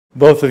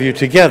Both of you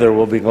together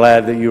will be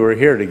glad that you are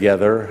here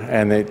together,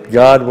 and that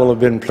God will have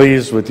been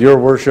pleased with your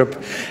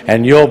worship,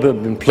 and you'll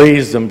have been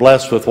pleased and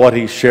blessed with what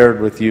He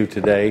shared with you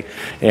today,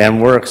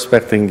 and we're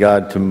expecting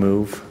God to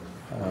move.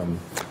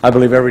 I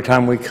believe every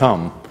time we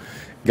come,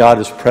 God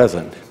is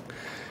present.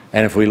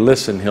 And if we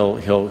listen,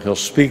 he'll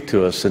speak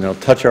to us, and he'll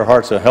touch our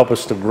hearts. He'll help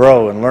us to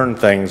grow and learn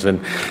things.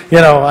 And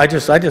I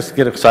just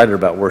get excited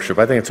about worship.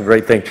 I think it's a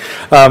great thing.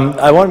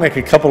 I want to make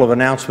a couple of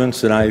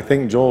announcements, and I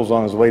think Joel's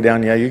on his way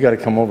down. Yeah, you got to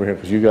come over here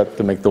because you got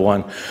to make the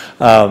one.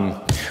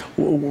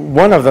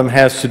 One of them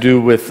has to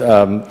do with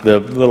the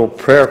little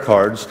prayer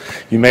cards.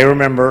 You may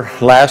remember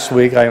last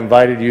week I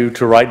invited you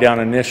to write down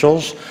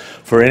initials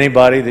for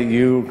anybody that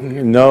you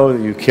know,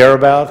 that you care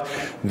about,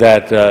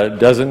 that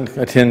doesn't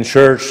attend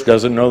church,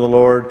 doesn't know the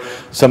Lord,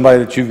 somebody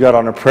that you've got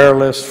on a prayer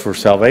list for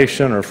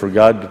salvation or for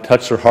God to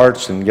touch their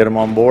hearts and get them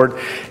on board.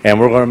 And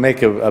we're going to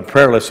make a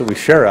prayer list that we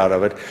share out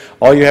of it.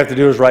 All you have to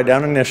do is write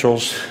down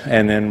initials,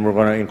 and then we're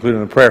going to include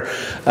in the prayer.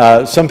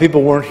 Some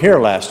people weren't here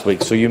last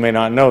week, so you may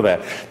not know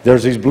that.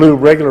 There's these blue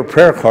regular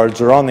prayer cards.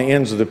 They're on the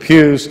ends of the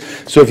pews.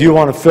 So if you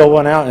want to fill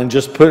one out and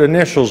just put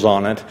initials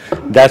on it,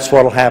 that's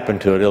what will happen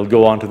to it. It'll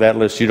go onto that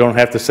list. You don't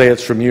have to say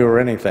it's from you or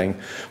anything,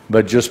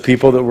 but just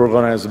people that we're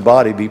going to, as a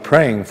body, be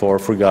praying for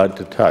God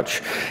to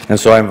touch. And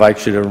so I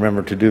invite you to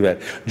remember to do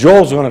that.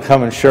 Joel's going to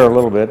come and share a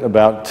little bit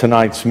about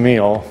tonight's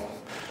meal,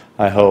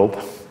 I hope.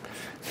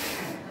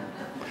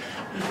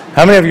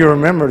 How many of you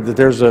remember that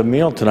there's a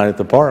meal tonight at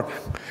the park?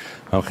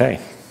 Okay.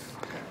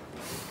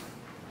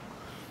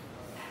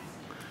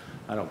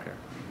 I don't care.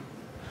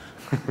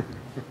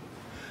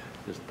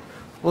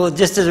 Well,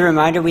 just as a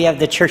reminder, we have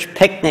the church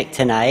picnic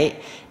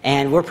tonight,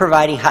 and we're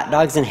providing hot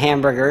dogs and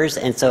hamburgers.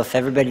 And so if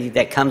everybody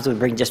that comes would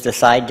bring just a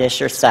side dish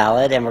or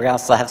salad, and we're going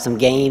to also have some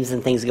games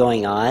and things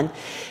going on.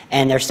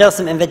 And there's still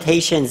some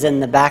invitations in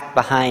the back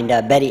behind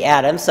Betty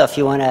Adams. So if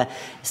you want to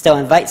still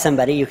invite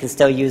somebody, you can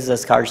still use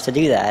those cards to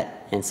do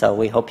that. And so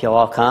we hope you'll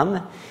all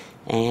come.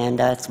 And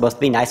it's supposed to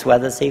be nice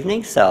weather this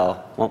evening,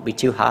 so it won't be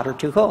too hot or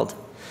too cold.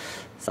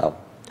 So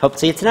hope to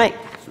see you tonight.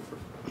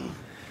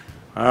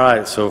 All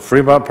right, so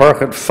Fremont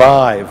Park at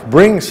 5.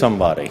 Bring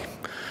somebody.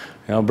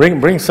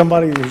 Bring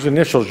somebody whose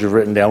initials you've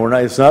written down.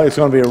 It's going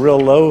to be a real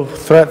low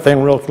threat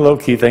thing, real low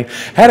key thing.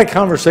 Had a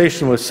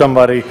conversation with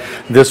somebody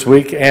this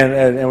week,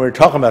 and we were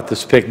talking about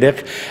this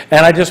picnic,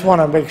 and I just want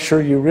to make sure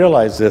you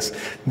realize this.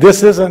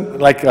 This isn't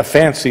like a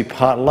fancy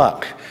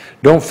potluck.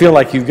 Don't feel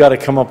like you've got to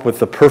come up with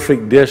the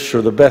perfect dish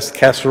or the best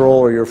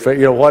casserole or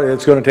what.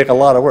 It's going to take a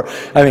lot of work.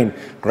 I mean,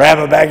 grab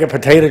a bag of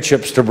potato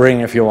chips to bring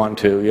if you want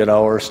to,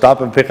 or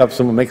stop and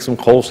make some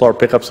coleslaw,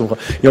 pick up some.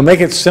 Make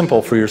it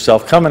simple for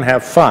yourself. Come and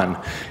have fun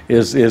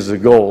is the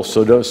goal.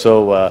 So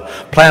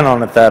plan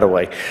on it that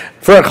way.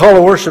 For our call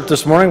to worship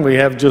this morning,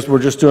 we're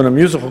just doing a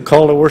musical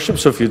call to worship.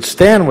 So if you'd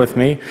stand with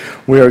me,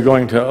 we are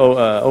going to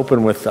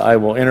open with "I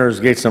Will Enter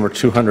His Gates," number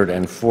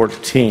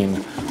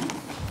 214.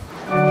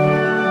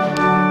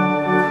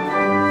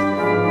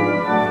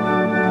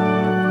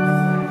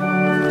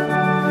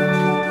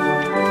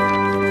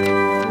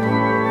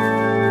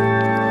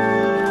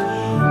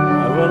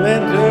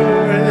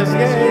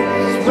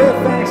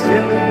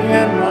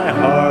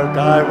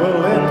 I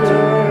will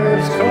enter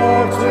His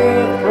courts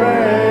with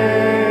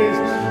praise.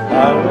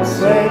 I will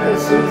say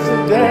this is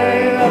the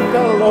day that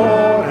the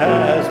Lord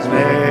has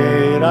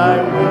made.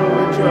 I will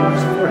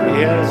rejoice, for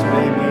He has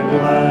made me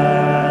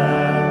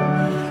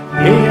glad.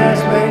 He has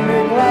made me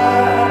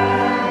glad.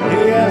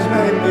 He has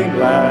made me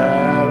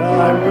glad.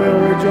 I will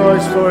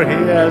rejoice, for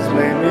He has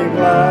made me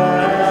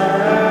glad.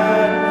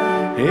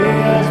 He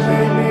has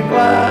made me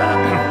glad.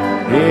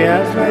 He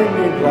has made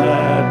me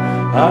glad.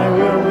 I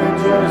will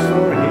rejoice,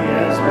 for He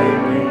has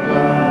made me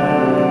glad.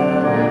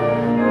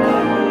 I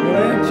will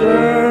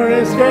enter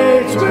His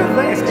gates with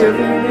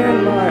thanksgiving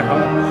in my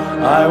heart.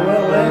 I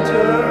will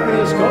enter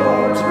His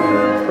courts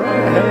with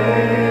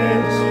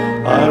praise.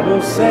 I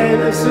will say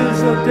this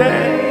is the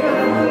day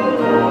that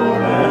the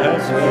Lord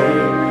has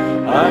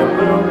made. I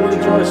will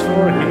rejoice,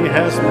 for He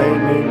has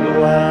made me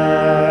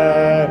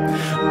glad.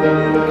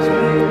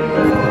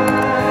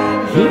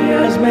 He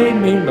has made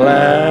me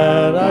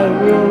glad. I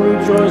will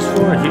rejoice,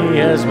 for He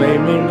has made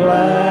me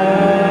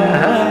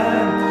glad.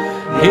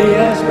 He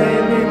has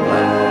made me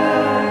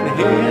glad.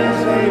 He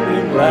has made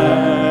me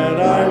glad.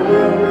 I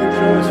will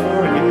rejoice,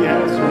 for He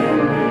has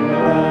made me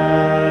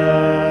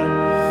glad.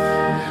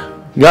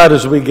 God,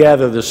 as we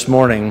gather this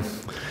morning,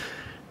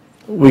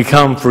 we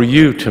come for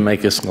You to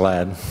make us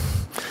glad.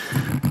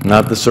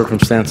 Not the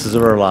circumstances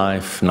of our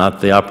life,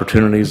 not the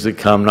opportunities that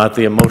come, not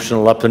the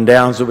emotional up and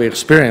downs that we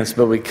experience,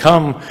 but we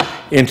come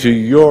into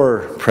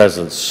Your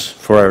presence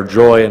for our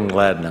joy and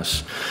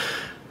gladness,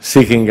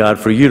 seeking, God,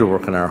 for You to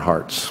work in our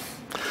hearts.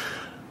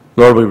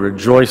 Lord, we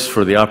rejoice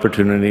for the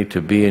opportunity to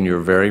be in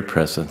Your very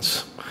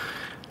presence.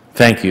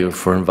 Thank You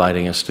for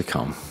inviting us to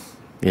come.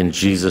 In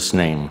Jesus'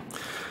 name,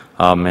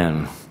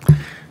 amen.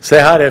 Say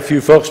hi to a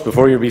few folks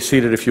before you be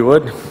seated, if you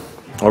would,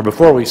 or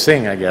before we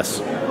sing, I guess.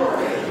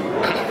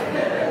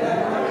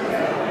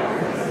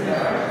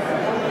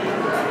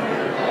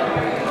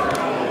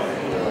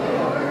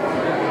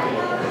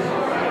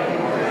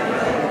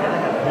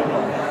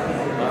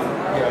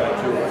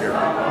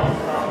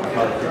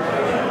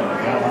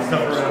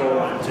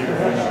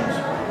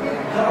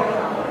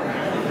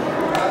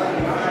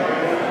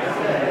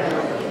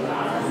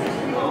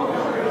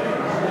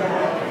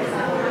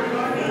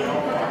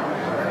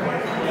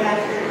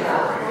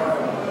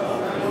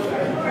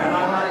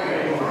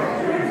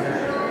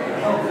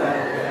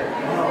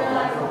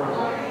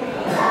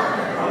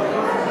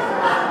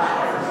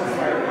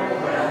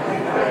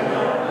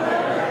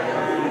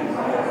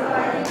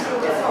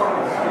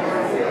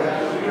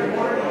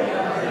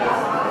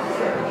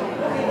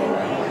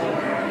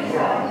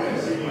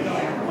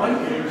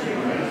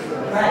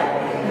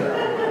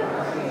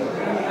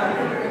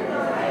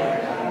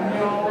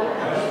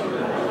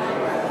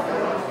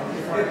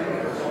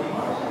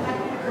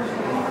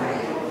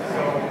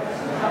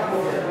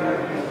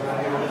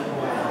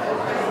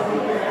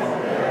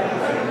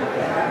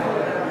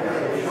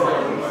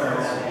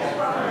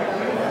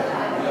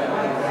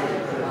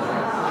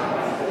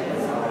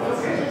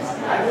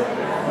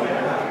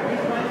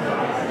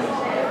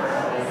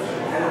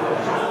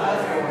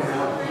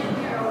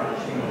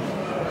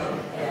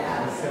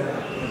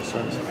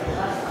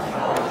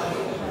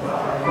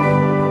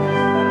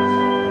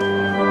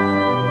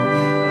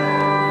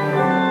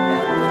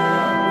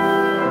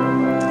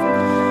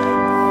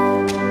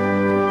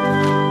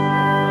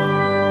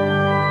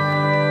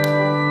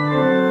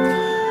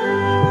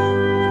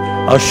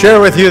 I'll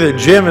share with you that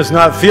Jim is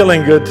not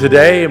feeling good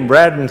today, and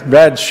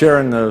Brad's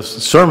sharing the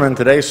sermon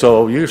today,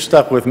 so you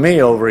stuck with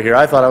me over here.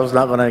 I thought I was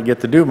not going to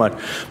get to do much,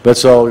 but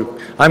so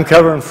I'm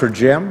covering for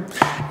Jim,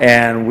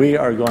 and we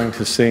are going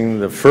to sing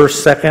the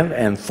first, second,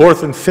 and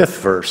fourth and fifth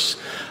verse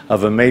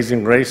of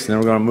Amazing Grace, and then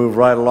we're going to move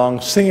right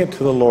along. Sing it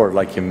to the Lord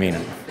like you mean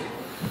it.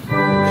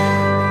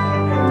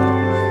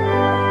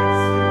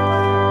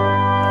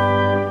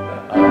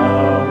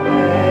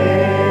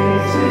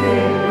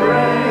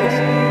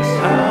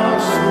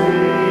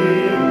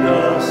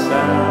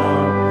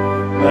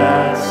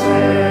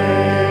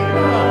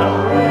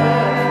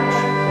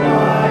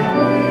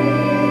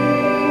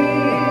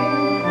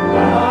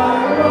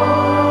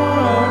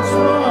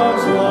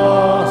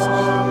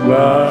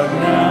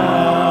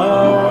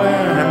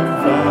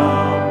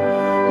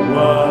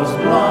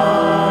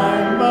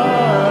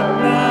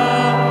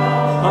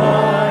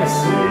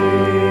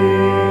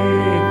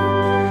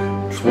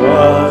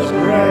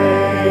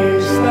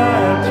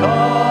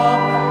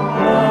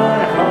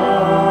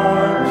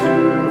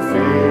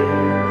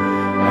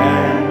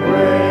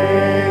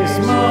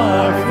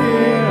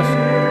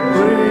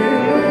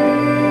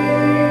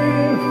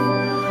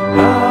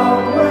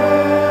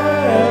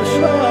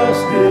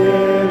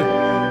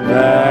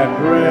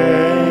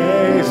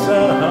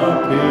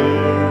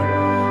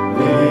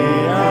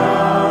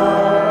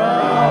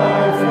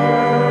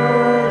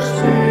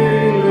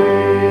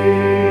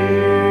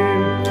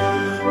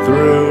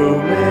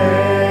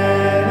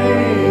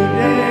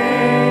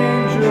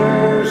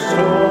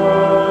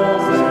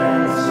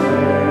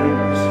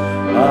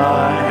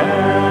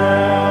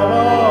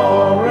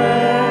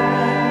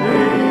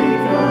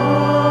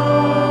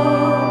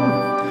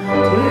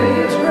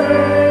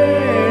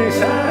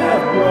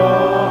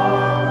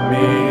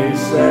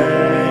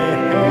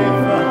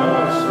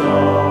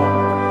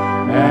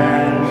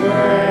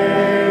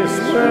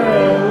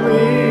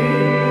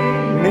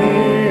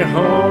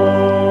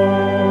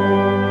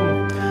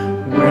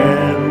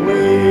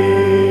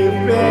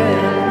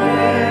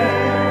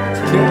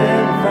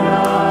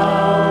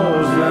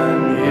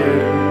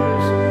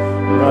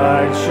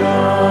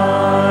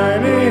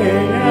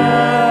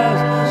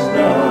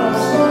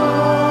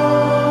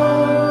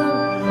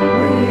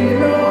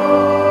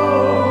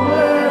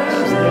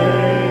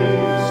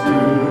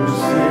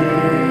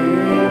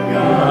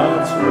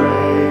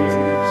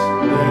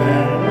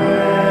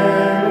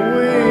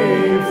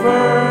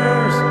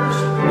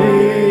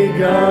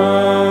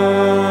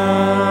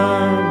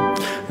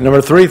 Number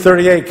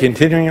 338,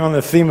 continuing on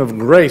the theme of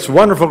grace,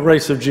 wonderful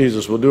grace of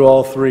Jesus. We'll do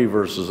all three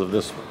verses of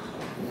this one.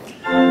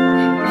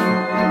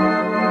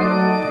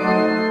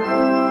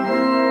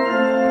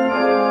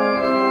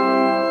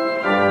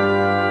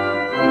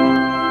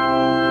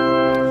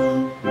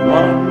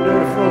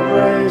 Wonderful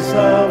grace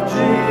of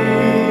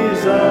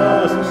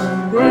Jesus,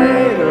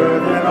 greater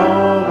than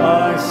all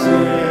my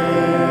sin.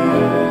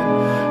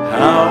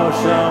 How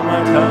shall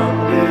my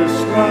tongue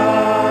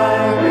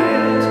describe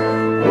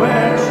it?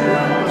 Where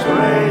shall its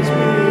praise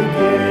begin?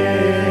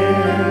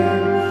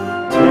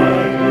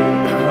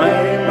 Taking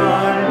away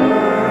my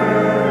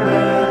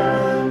burden,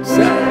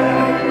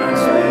 setting my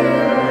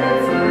spirit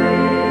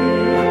free.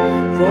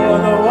 For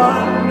the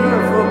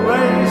wonderful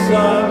grace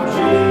of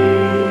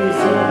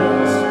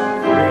Jesus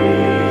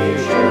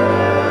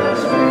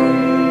reaches me.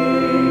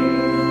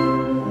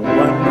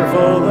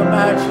 Wonderful the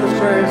matchless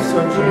grace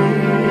of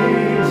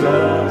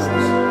Jesus,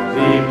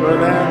 deeper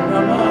than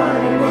the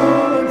mighty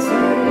rolling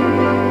sea.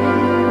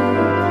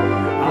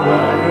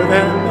 Brighter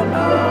than the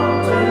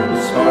mountain,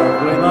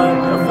 sparkling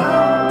like a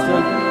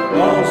fountain,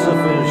 all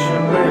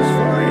sufficient grace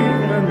for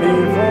even me,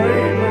 for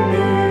even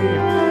me.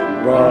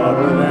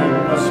 Broader than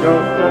the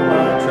scope of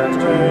my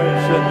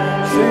transgression,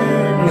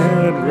 sin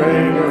yet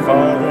greater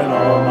far than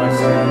all my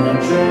sin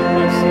and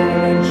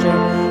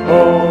shame.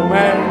 Oh,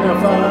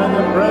 magnify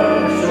the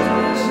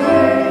precious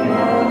name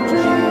of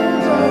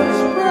Jesus,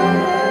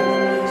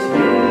 praise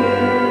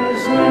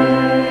His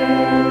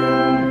name.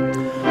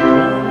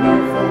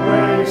 Wonderful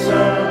grace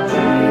of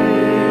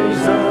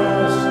Jesus,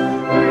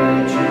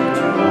 reaching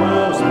to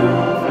us the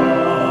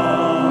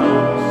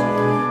lost.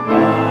 I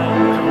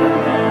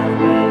am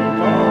in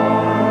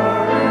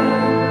pardon,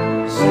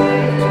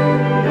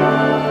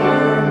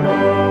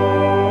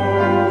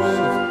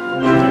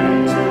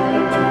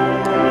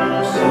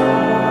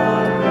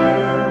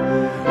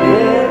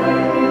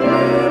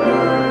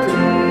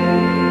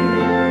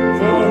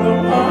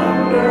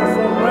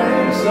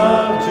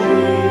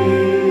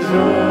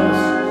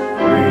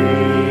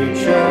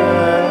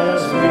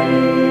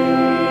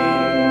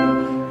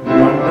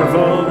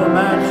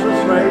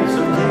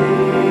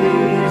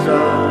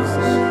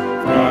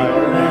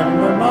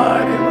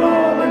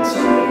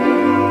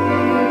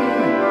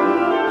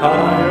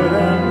 higher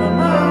than the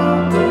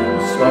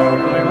mountains,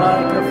 sparkling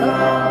like a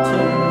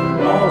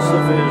fountain, all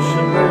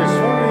sufficient grace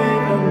for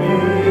even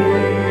me.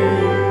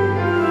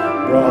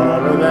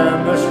 Broader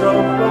than the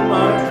stroke of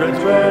my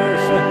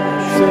transgression,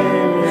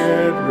 sing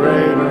it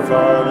greater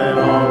far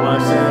than all my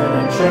sin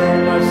and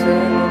shame, my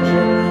sin and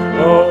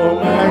shame.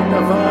 Oh,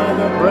 magnify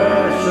the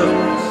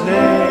precious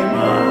name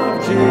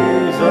of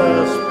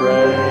Jesus,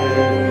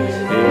 praise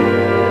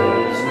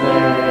His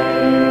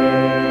name.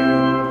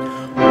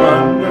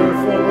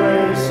 Wonderful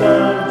grace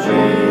of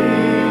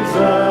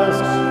Jesus,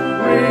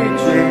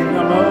 reaching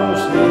the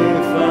most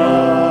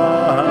defied,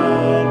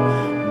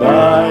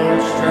 by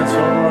its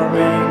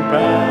transforming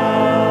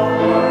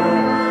power,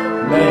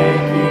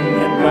 making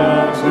him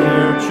God's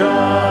dear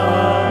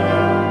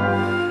child,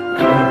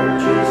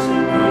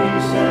 purchasing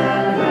peace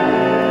and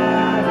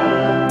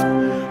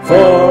heaven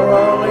for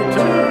all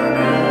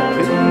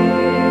eternity,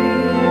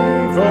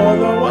 for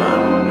the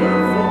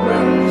wonderful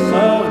grace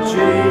of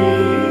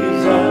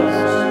Jesus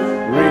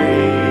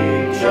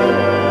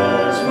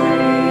reaches me.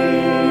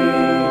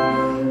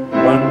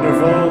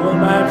 Wonderful the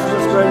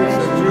matchless grace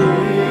of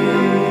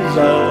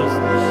Jesus,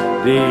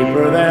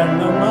 deeper than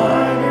the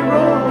mighty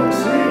rolling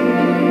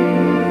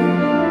sea,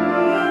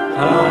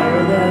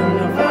 higher than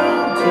the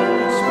fountain,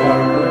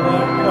 sparkling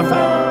like a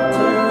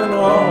fountain,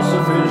 all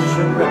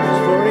sufficient grace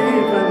for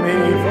even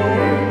me,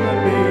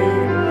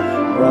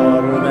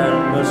 broader than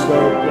the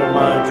scope of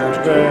my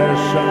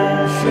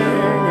transgression,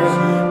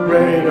 singing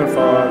greater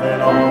far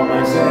than all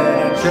my sin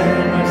and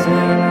shame, my sin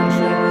and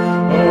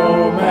shame.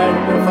 Oh,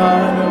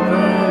 magnify the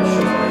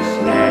precious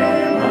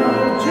name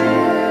of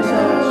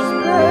Jesus,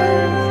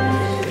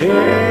 praise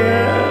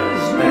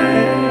His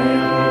name.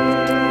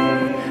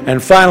 And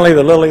finally,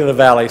 the lily of the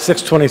valley,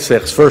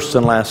 626, first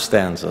and last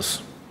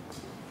stanzas.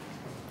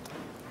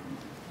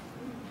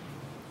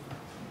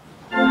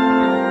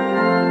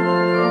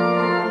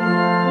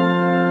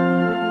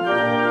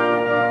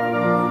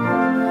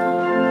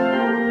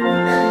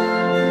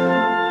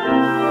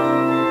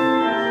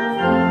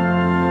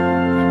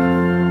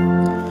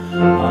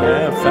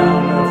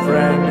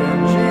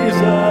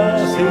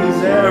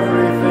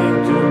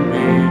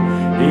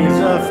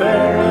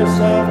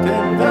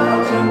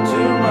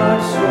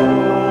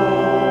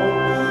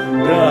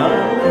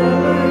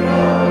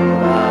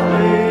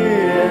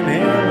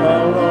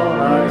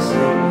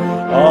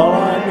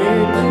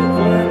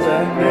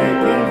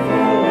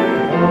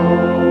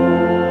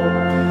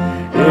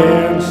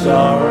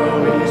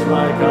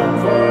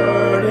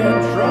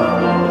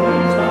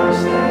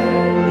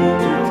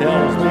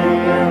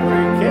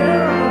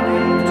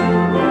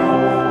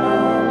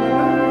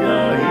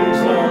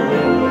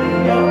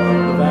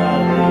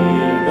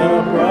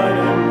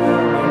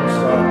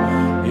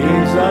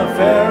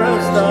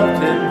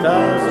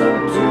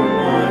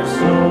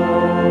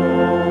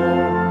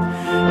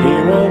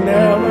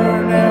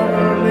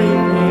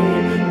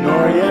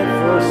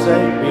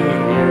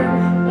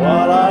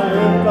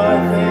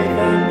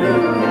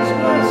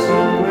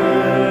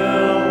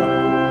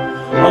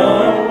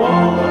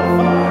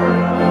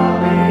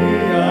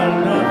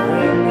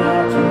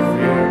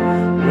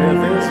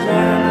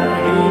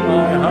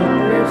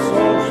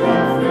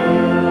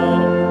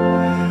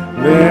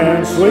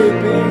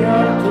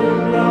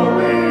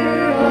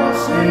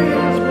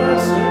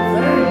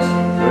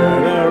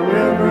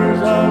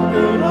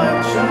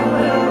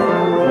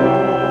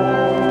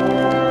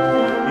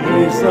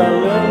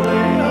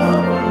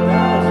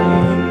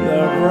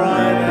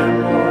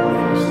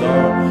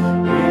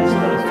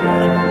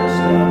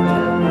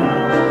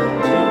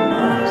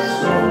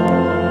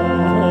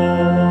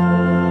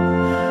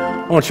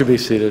 Won't you be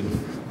seated?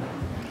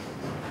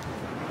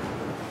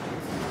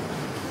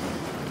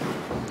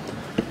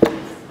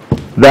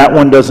 That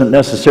one doesn't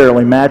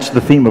necessarily match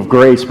the theme of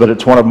grace, but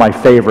it's one of my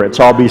favorites.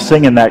 I'll be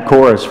singing that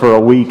chorus for a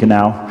week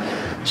now,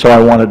 so I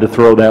wanted to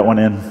throw that one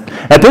in.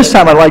 At this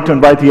time, I'd like to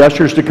invite the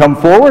ushers to come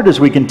forward as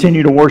we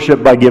continue to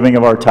worship by giving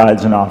of our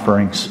tithes and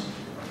offerings.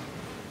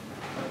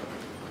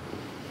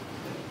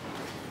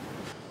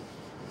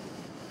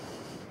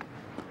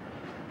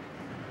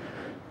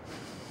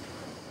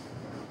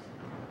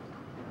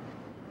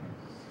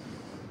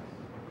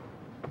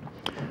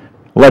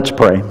 Let's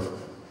pray.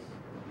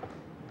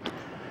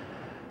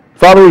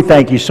 Father, we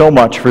thank you so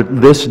much for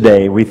this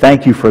day. We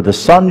thank you for the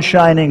sun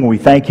shining. We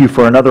thank you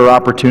for another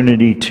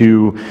opportunity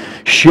to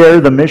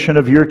share the mission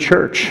of your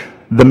church,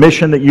 the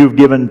mission that you've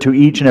given to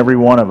each and every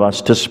one of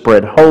us to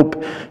spread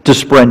hope, to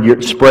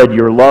spread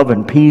your love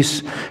and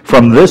peace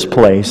from this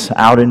place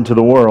out into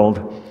the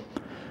world.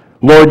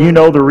 Lord, you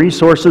know the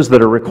resources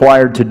that are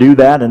required to do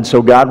that, and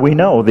so God, we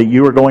know that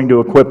you are going to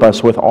equip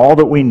us with all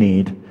that we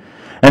need.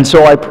 And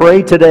so I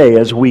pray today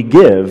as we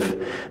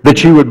give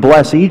that you would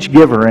bless each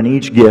giver and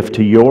each gift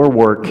to your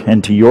work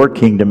and to your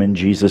kingdom in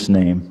Jesus'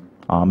 name.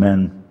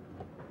 Amen.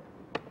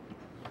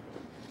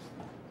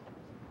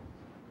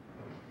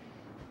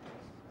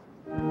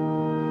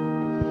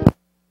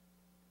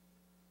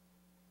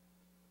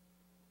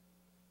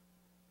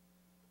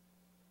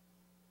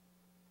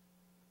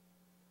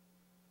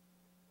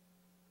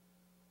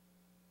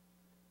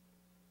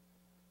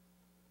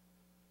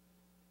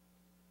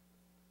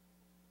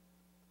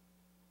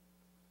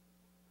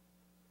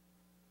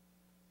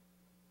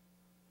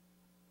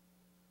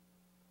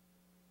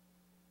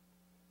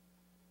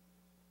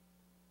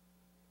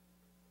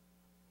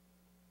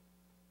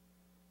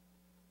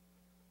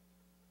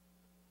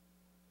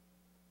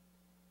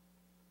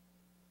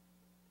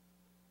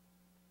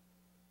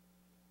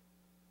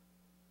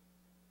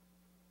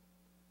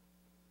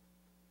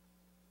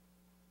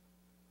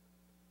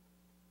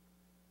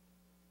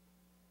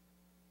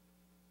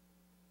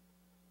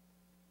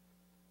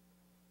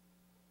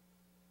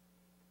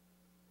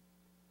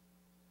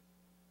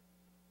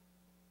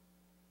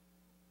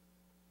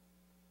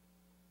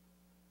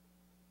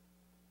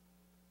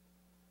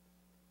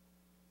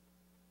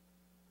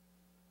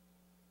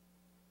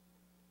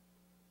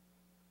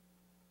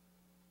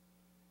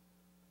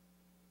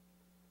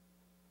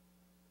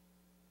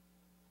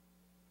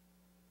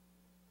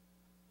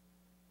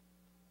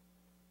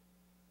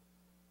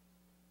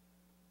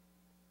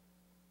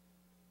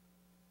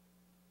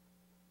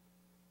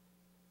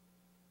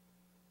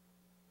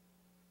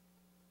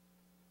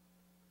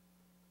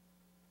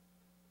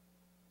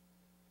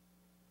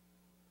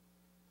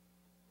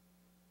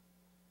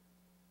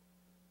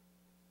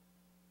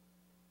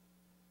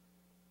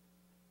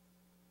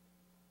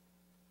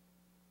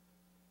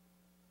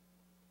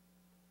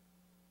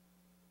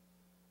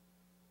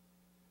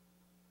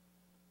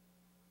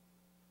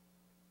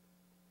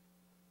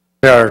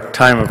 Our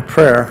time of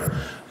prayer,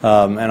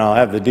 and I'll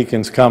have the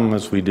deacons come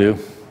as we do.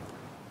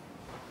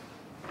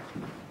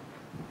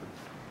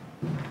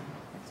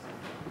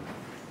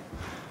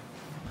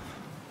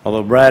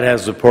 Although Brad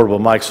has the portable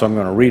mic, so I'm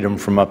going to read them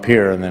from up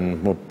here, and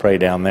then we'll pray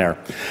down there.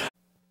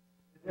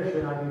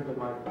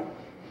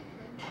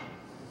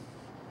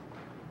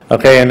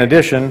 Okay, in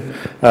addition,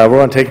 we're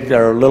going to take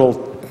our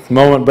little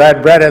moment.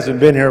 Brad hasn't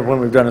been here when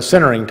we've done a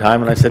centering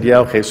time, and I said, yeah,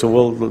 okay, so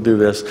we'll do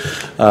this.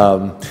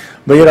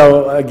 But, you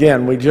know,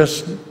 again,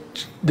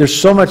 there's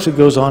so much that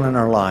goes on in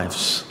our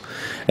lives.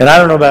 And I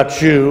don't know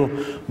about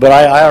you, but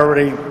I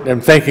already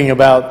am thinking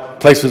about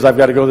places I've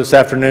got to go this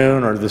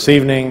afternoon or this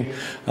evening,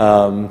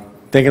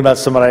 thinking about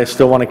somebody I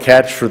still want to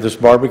catch for this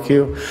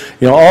barbecue.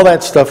 You know, all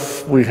that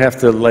stuff we have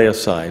to lay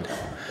aside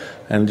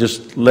and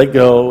just let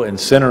go and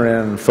center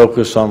in and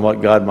focus on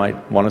what God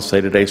might want to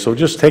say today. So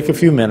just take a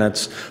few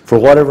minutes for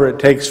whatever it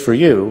takes for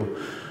you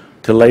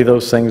to lay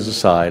those things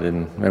aside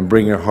and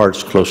bring your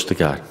hearts close to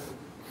God.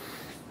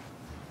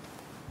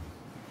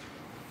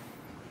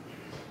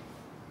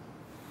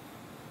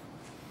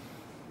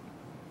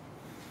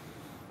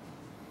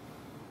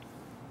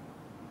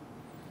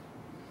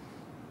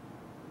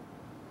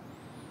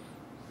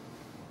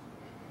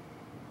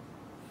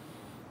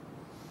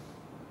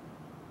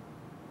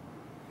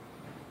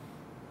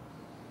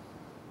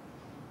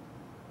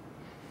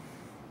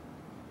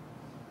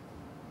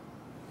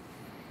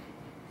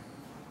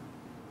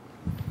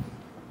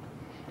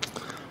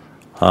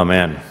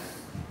 Amen.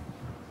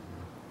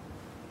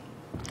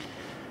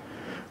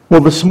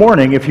 Well, this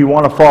morning, if you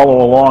want to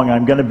follow along,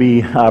 I'm going to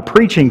be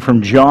preaching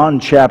from John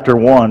chapter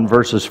 1,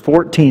 verses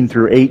 14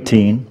 through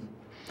 18,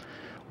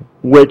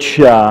 which,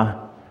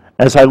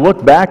 as I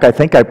look back, I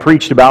think I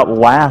preached about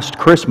last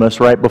Christmas,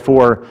 right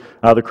before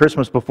the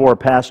Christmas before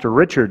Pastor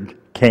Richard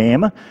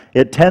came.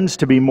 It tends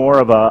to be more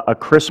of a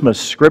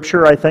Christmas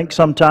scripture, I think,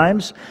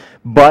 sometimes,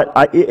 but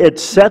it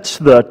sets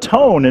the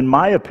tone, in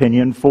my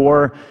opinion,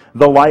 for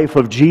the life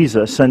of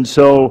Jesus. And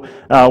so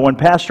when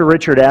Pastor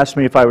Richard asked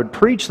me if I would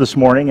preach this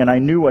morning, and I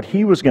knew what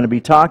he was going to be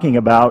talking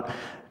about,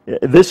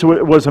 this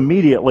was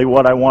immediately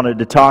what I wanted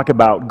to talk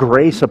about,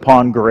 grace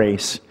upon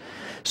grace.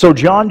 So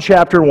John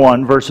chapter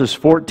 1, verses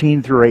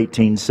 14 through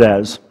 18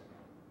 says,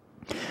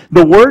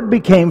 "The Word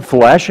became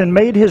flesh and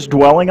made His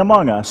dwelling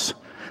among us.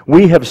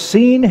 We have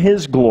seen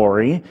His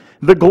glory,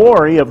 the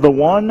glory of the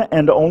one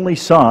and only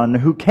Son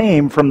who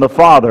came from the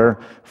Father,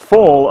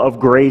 full of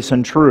grace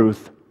and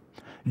truth.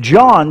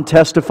 John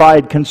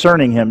testified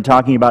concerning Him,"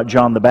 talking about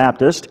John the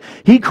Baptist.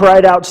 "He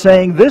cried out,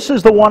 saying, 'This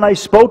is the one I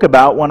spoke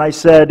about when I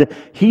said,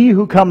 He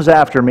who comes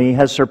after me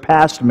has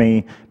surpassed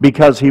me,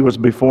 because He was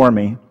before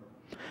me.'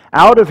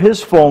 Out of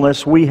His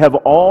fullness we have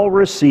all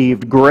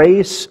received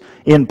grace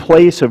in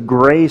place of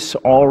grace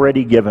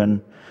already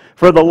given.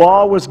 For the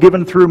law was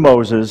given through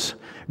Moses,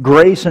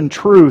 grace and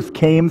truth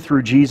came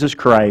through Jesus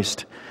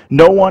Christ.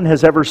 No one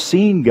has ever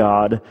seen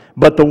God,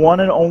 but the one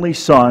and only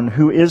Son,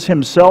 who is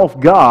Himself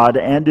God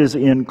and is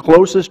in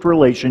closest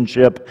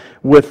relationship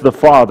with the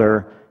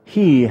Father,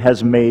 He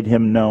has made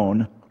Him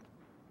known."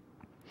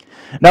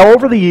 Now,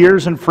 over the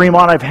years in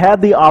Fremont, I've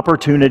had the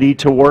opportunity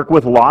to work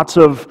with lots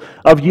of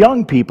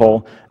young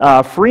people.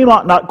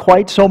 Fremont, not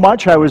quite so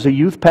much. I was a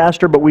youth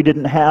pastor, but we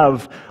didn't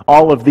have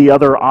all of the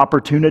other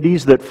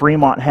opportunities that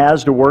Fremont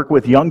has to work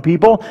with young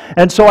people.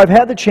 And so I've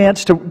had the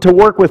chance to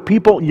work with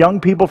people, young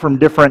people from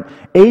different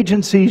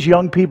agencies,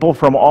 young people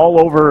from all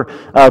over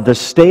the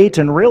state,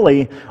 and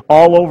really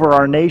all over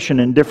our nation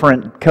in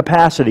different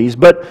capacities.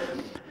 But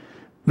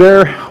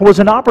there was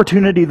an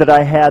opportunity that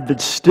I had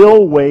that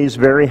still weighs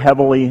very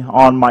heavily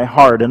on my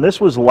heart, and this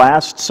was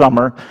last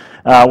summer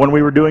when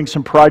we were doing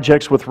some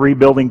projects with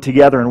Rebuilding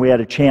Together, and we had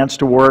a chance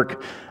to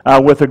work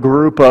with a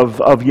group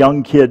of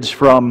young kids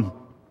from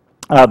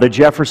the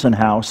Jefferson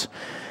House.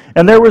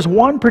 And there was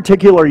one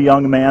particular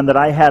young man that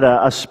I had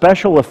a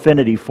special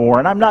affinity for,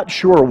 and I'm not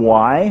sure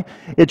why.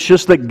 It's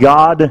just that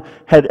God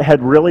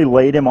had really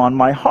laid him on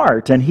my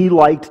heart, and he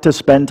liked to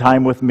spend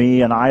time with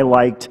me, and I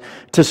liked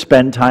to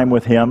spend time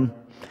with him.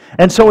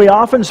 And so he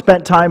often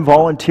spent time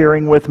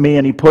volunteering with me,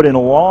 and he put in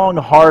long,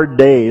 hard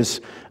days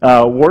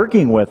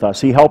working with us.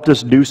 He helped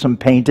us do some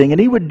painting,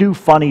 and he would do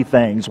funny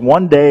things.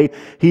 One day,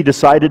 he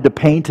decided to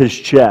paint his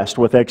chest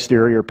with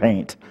exterior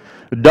paint.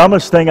 The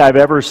dumbest thing I've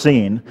ever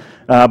seen,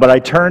 but I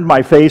turned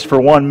my face for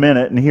 1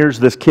 minute, and here's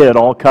this kid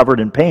all covered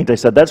in paint. I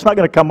said, that's not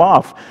going to come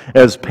off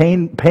as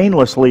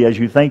painlessly as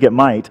you think it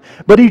might.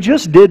 But he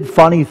just did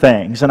funny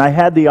things, and I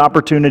had the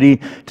opportunity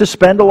to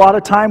spend a lot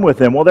of time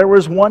with him. Well, there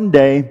was one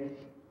day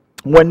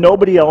when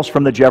nobody else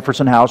from the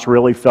Jefferson House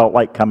really felt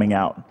like coming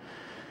out.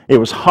 It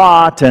was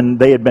hot, and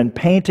they had been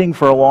painting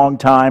for a long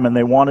time, and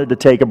they wanted to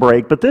take a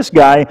break. But this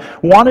guy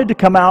wanted to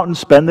come out and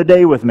spend the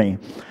day with me.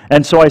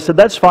 And so I said,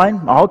 that's fine,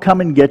 I'll come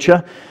and get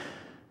you.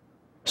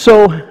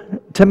 So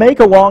to make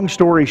a long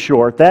story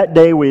short, that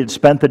day we had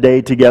spent the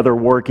day together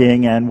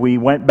working, and we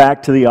went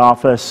back to the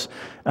office,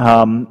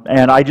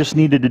 and I just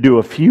needed to do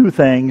a few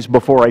things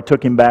before I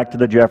took him back to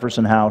the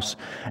Jefferson House.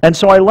 And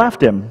so I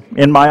left him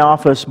in my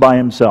office by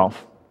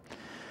himself.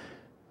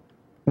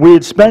 We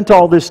had spent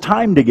all this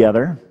time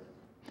together,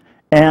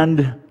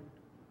 And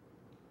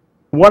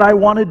what I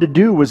wanted to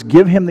do was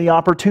give him the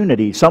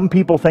opportunity. Some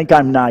people think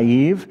I'm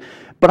naive,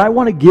 but I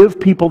want to give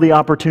people the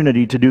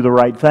opportunity to do the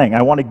right thing.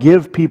 I want to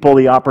give people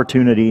the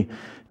opportunity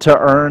to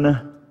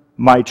earn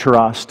my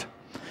trust.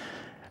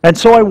 And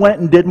so I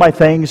went and did my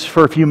things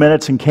for a few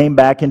minutes and came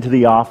back into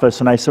the office,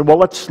 and I said, well,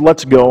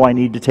 let's go. I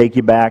need to take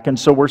you back. And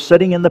so we're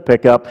sitting in the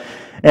pickup,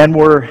 and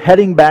we're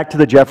heading back to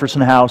the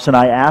Jefferson house, and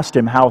I asked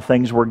him how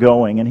things were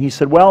going. And he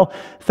said, well,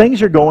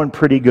 things are going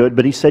pretty good,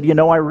 but he said, you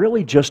know, I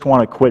really just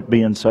want to quit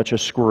being such a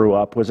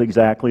screw-up, was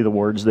exactly the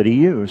words that he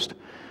used.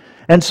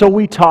 And so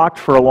we talked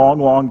for a long,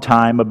 long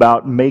time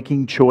about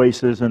making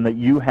choices and that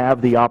you have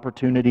the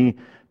opportunity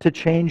to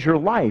change your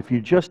life.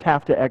 You just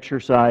have to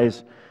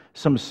exercise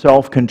some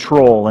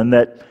self-control, and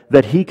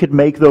that he could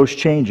make those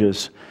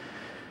changes.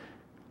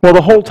 Well,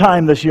 the whole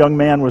time this young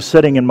man was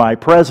sitting in my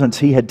presence,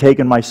 he had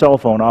taken my cell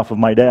phone off of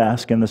my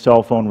desk, and the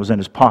cell phone was in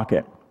his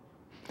pocket.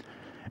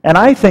 And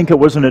I think it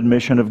was an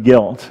admission of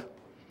guilt.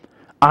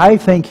 I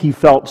think he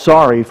felt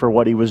sorry for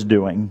what he was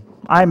doing.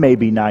 I may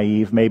be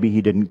naive, maybe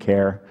he didn't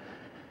care.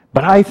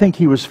 But I think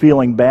he was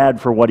feeling bad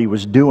for what he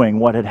was doing,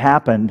 what had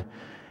happened,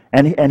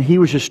 and he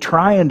was just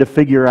trying to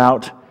figure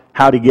out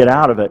how to get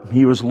out of it.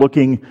 He was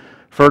looking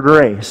for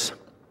grace.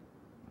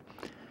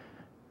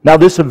 Now,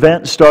 this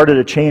event started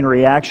a chain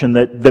reaction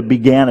that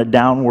began a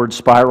downward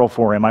spiral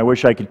for him. I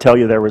wish I could tell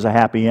you there was a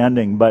happy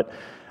ending, but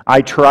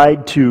I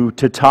tried to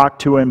talk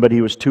to him, but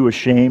he was too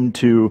ashamed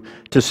to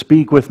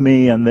speak with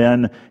me, and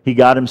then he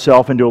got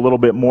himself into a little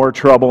bit more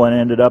trouble and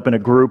ended up in a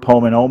group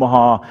home in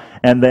Omaha,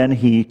 and then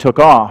he took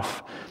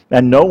off.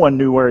 And no one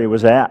knew where he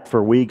was at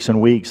for weeks and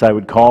weeks. I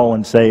would call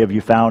and say, have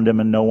you found him?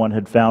 And no one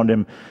had found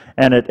him.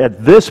 And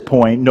at this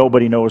point,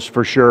 nobody knows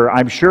for sure.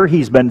 I'm sure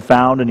he's been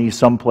found and he's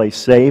someplace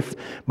safe,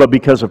 but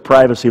because of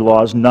privacy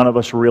laws, none of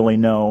us really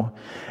know.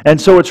 And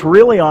so it's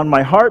really on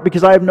my heart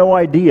because I have no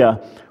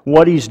idea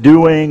what he's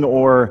doing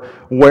or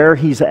where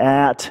he's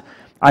at.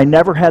 I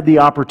never had the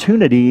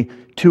opportunity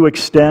to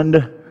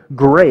extend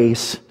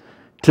grace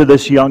to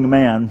this young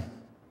man.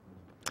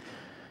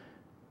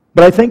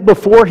 But I think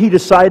before he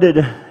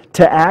decided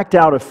to act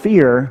out of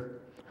fear,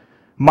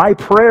 my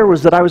prayer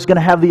was that I was going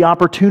to have the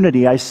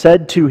opportunity. I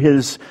said to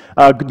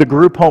the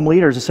group home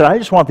leaders, I said, I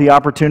just want the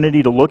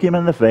opportunity to look him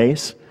in the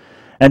face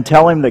and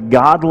tell him that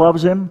God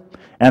loves him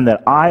and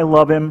that I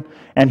love him,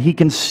 and he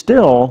can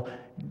still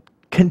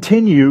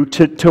continue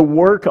to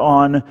work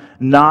on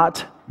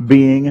not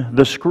being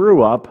the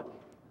screw-up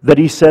that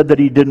he said that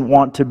he didn't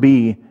want to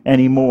be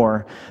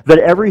anymore, that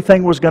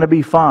everything was going to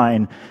be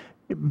fine,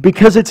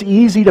 because it's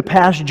easy to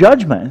pass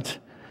judgment.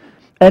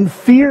 And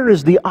fear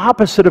is the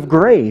opposite of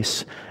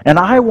grace. And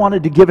I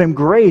wanted to give him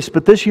grace,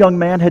 but this young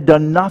man had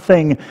done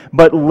nothing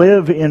but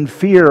live in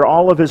fear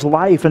all of his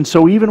life. And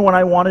so even when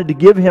I wanted to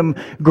give him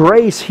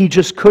grace, he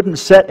just couldn't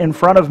sit in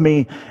front of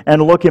me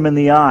and look him in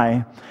the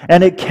eye.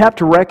 And it kept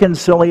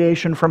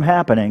reconciliation from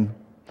happening.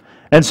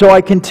 And so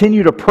I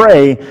continue to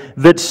pray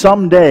that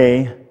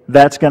someday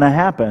that's going to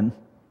happen.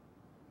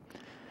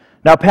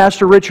 Now,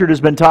 Pastor Richard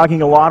has been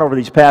talking a lot over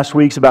these past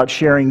weeks about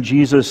sharing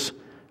Jesus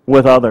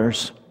with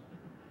others.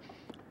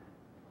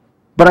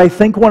 But I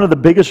think one of the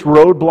biggest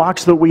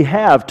roadblocks that we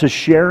have to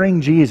sharing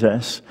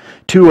Jesus,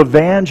 to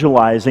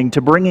evangelizing,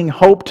 to bringing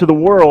hope to the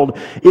world,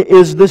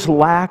 is this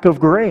lack of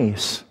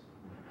grace.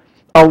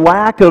 A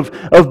lack of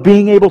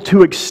being able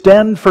to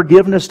extend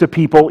forgiveness to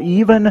people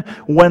even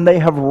when they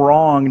have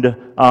wronged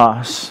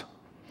us.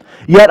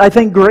 Yet I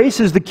think grace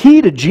is the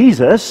key to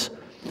Jesus.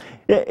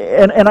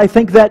 And I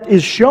think that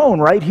is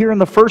shown right here in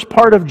the first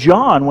part of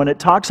John when it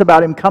talks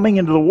about him coming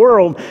into the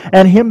world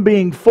and him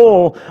being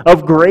full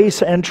of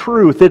grace and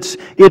truth.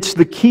 It's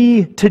the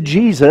key to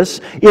Jesus.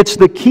 It's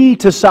the key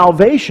to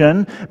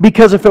salvation,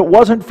 because if it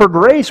wasn't for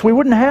grace, we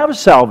wouldn't have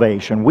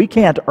salvation. We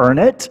can't earn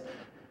it.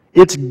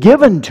 It's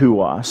given to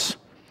us.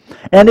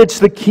 And it's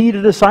the key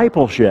to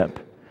discipleship.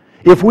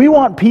 If we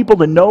want people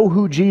to know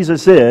who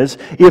Jesus is,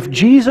 if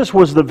Jesus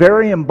was the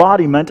very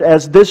embodiment,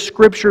 as this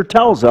scripture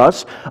tells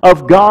us,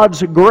 of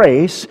God's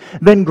grace,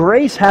 then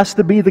grace has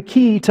to be the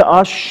key to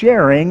us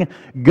sharing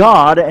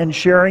God and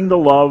sharing the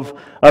love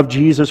of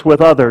Jesus with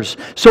others.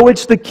 So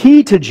it's the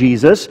key to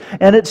Jesus,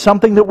 and it's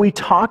something that we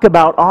talk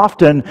about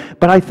often,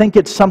 but I think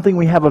it's something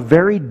we have a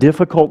very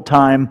difficult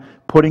time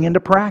putting into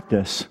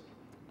practice.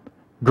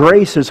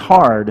 Grace is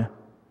hard.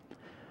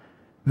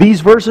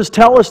 These verses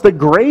tell us that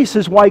grace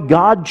is why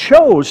God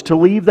chose to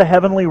leave the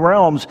heavenly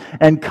realms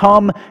and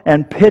come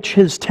and pitch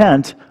His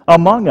tent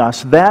among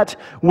us. That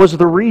was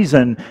the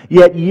reason.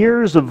 Yet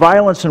years of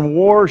violence and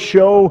war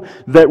show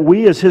that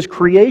we as His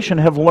creation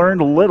have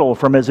learned little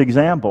from His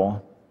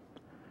example.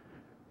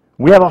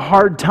 We have a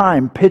hard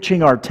time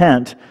pitching our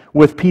tent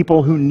with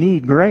people who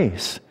need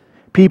grace,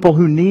 people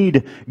who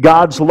need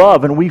God's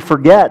love, and we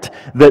forget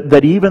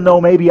that even though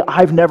maybe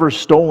I've never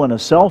stolen a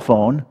cell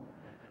phone,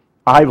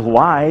 I've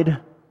lied,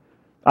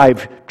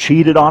 I've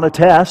cheated on a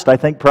test. I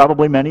think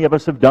probably many of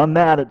us have done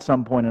that at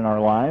some point in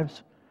our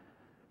lives.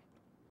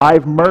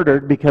 I've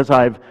murdered because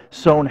I've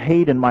sown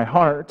hate in my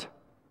heart.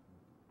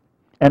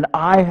 And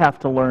I have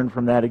to learn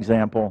from that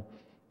example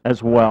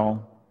as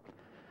well.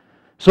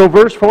 So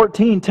verse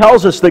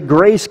 14tells us that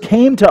grace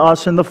came to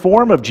us in the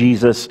form of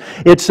Jesus.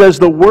 It says,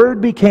 "The Word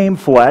became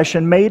flesh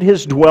and made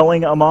His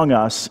dwelling among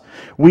us.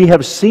 We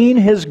have seen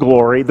His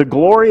glory, the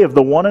glory of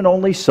the one and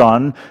only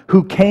Son,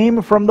 who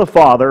came from the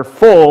Father,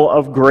 full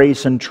of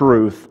grace and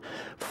truth."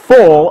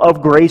 Full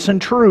of grace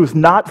and truth,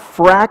 not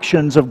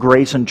fractions of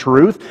grace and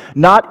truth,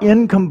 not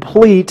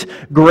incomplete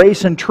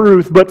grace and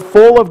truth, but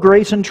full of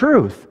grace and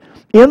truth.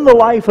 In the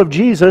life of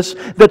Jesus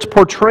that's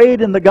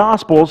portrayed in the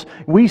Gospels,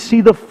 we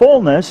see the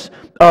fullness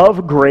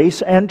of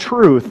grace and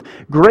truth.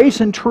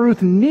 Grace and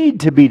truth need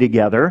to be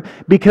together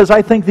because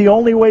I think the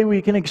only way we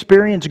can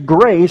experience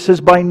grace is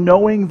by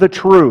knowing the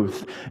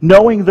truth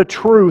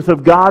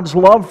of God's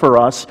love for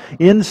us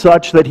in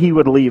such that He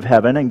would leave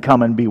heaven and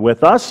come and be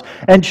with us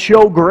and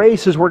show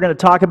grace, as we're going to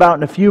talk about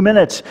in a few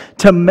minutes,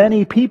 to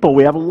many people.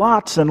 We have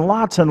lots and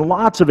lots and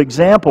lots of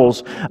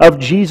examples of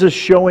Jesus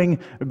showing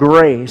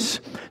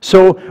grace.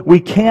 So we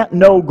can't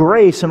know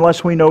grace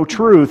unless we know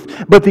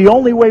truth. But the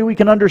only way we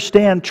can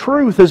understand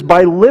truth is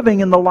by living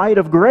in the light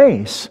of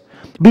grace.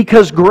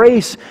 Because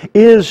grace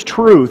is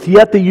truth.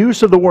 Yet the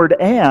use of the word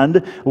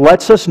 "and"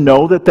 lets us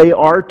know that they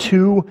are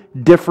two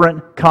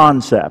different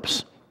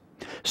concepts.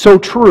 So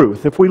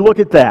truth, if we look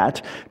at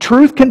that,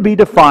 truth can be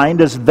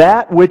defined as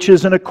that which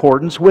is in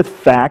accordance with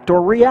fact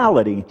or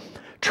reality.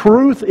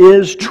 Truth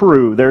is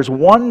true. There's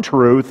one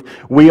truth.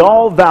 We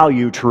all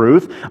value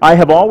truth. I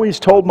have always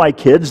told my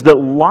kids that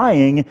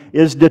lying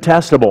is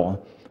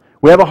detestable.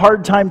 We have a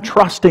hard time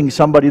trusting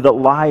somebody that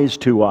lies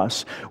to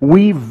us.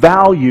 We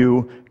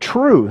value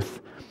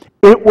truth.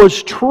 It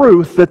was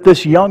truth that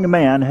this young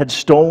man had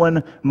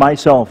stolen my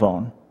cell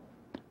phone.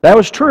 That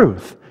was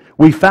truth.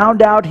 We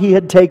found out he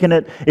had taken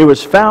it. It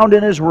was found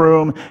in his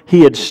room.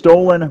 He had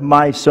stolen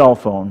my cell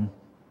phone.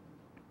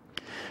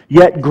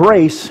 Yet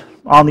grace,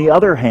 on the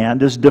other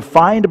hand, is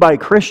defined by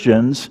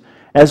Christians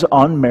as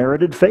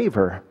unmerited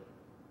favor.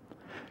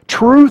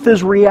 Truth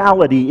is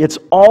reality. It's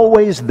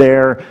always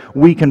there.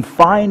 We can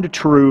find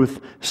truth.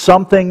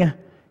 Something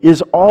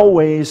is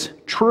always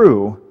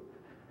true.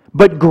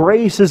 But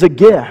grace is a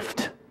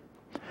gift.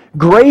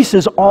 Grace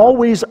is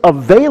always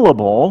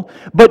available,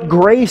 but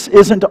grace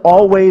isn't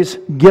always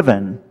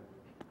given.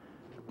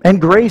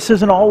 And grace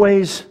isn't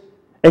always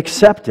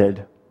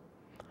accepted.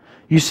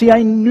 You see,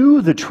 I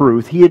knew the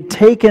truth. He had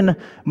taken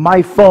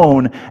my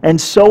phone,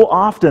 and so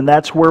often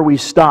that's where we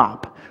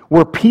stop.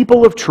 We're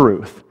people of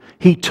truth.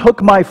 He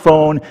took my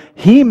phone.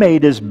 He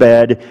made his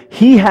bed.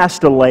 He has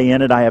to lay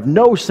in it. I have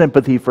no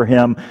sympathy for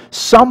him.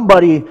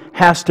 Somebody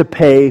has to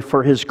pay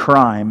for his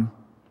crime.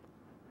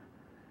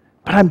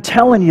 But I'm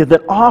telling you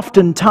that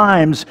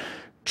oftentimes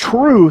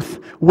truth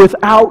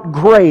without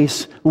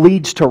grace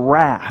leads to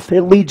wrath.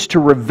 It leads to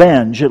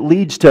revenge. It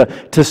leads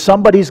to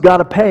somebody's got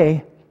to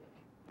pay.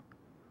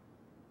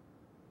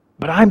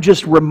 But I'm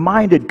just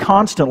reminded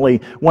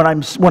constantly when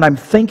I'm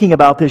thinking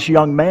about this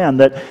young man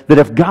that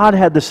if God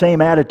had the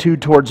same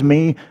attitude towards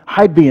me,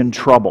 I'd be in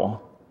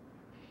trouble.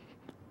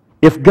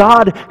 If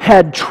God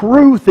had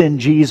truth in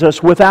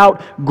Jesus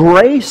without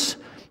grace,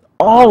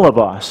 all of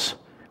us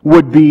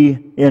would be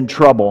in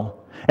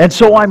trouble. And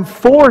so I'm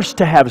forced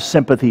to have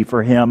sympathy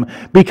for him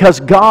because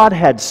God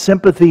had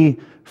sympathy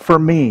for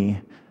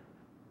me.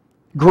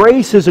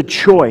 Grace is a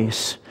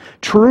choice.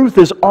 Truth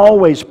is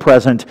always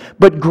present,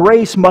 but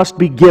grace must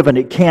be given.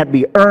 It can't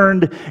be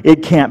earned.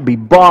 It can't be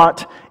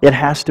bought. It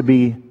has to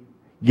be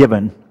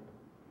given.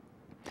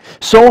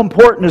 So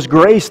important is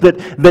grace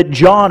that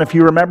John, if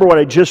you remember what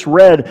I just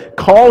read,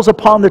 calls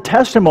upon the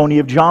testimony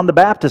of John the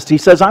Baptist. He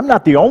says, I'm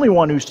not the only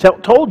one who's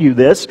told you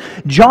this.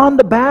 John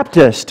the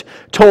Baptist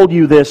told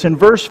you this. In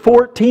verse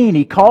 14,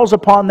 he calls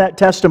upon that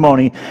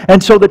testimony.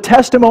 And so the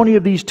testimony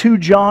of these two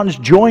Johns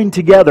joined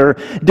together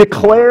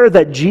declare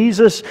that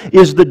Jesus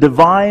is the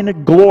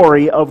divine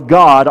glory of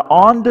God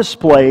on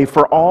display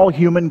for all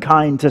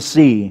humankind to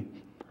see.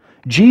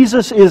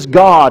 Jesus is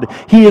God.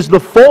 He is the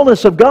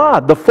fullness of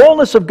God. The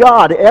fullness of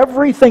God.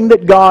 Everything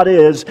that God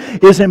is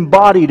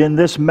embodied in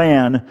this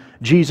man,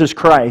 Jesus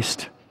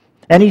Christ.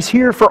 And He's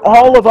here for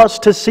all of us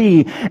to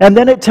see. And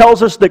then it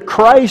tells us that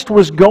Christ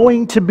was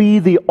going to be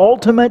the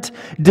ultimate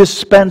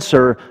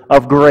dispenser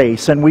of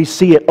grace. And we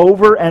see it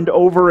over and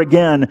over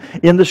again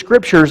in the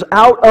Scriptures.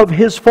 Out of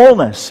His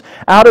fullness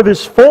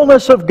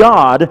of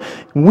God,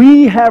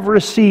 we have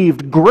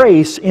received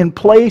grace in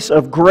place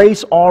of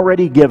grace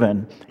already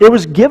given. It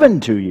was given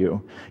to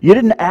you. You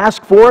didn't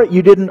ask for it.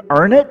 You didn't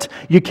earn it.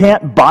 You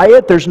can't buy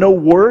it. There's no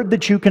word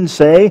that you can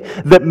say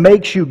that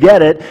makes you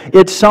get it.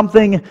 It's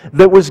something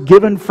that was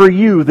given for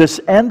you.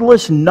 This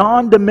endless,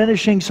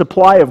 non-diminishing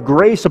supply of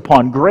grace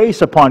upon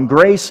grace upon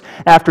grace.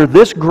 After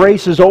this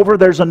grace is over,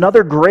 there's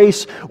another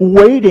grace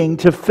waiting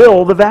to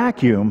fill the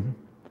vacuum.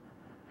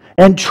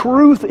 And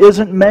truth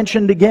isn't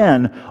mentioned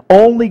again,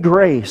 only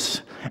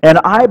grace. And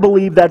I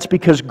believe that's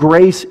because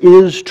grace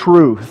is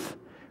truth.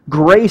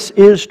 Grace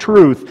is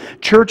truth.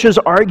 Churches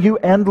argue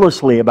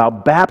endlessly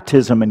about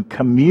baptism and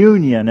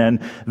communion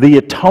and the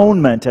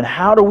atonement and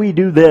how do we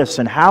do this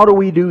and how do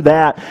we do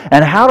that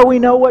and how do we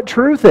know what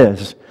truth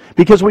is?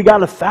 Because we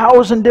got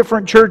 1,000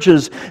 different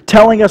churches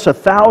telling us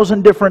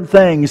 1,000 different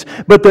things,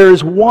 but there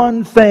is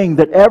one thing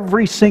that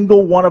every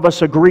single one of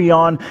us agree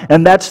on,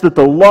 and that's that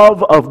the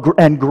love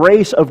and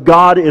grace of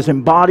God is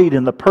embodied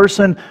in the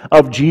person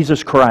of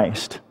Jesus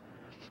Christ.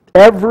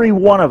 Every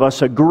one of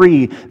us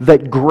agree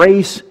that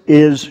grace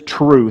is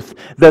truth,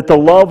 that the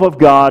love of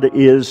God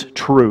is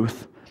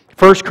truth.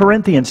 1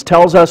 Corinthians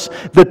tells us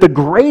that the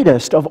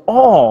greatest of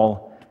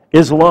all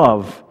is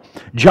love.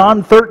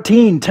 John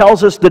 13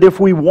 tells us that if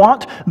we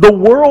want the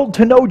world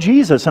to know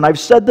Jesus, and I've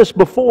said this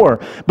before,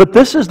 but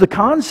this is the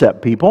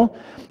concept, people.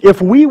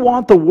 If we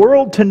want the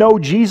world to know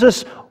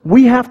Jesus,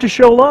 we have to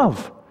show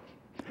love.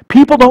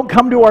 People don't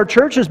come to our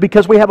churches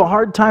because we have a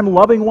hard time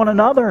loving one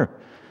another,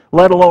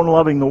 let alone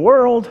loving the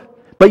world.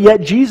 But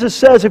yet Jesus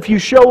says if you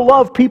show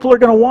love, people are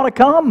going to want to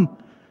come.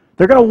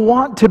 They're going to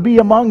want to be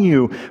among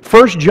you.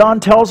 1 John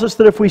tells us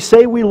that if we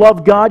say we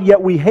love God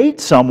yet we hate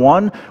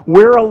someone,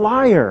 we're a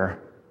liar.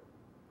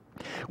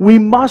 We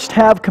must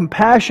have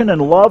compassion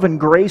and love and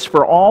grace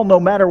for all, no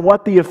matter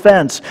what the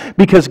offense,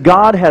 because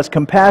God has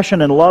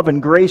compassion and love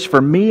and grace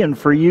for me and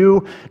for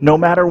you, no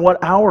matter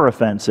what our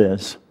offense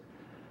is.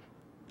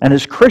 And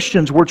as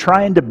Christians, we're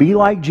trying to be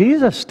like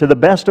Jesus to the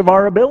best of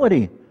our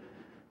ability.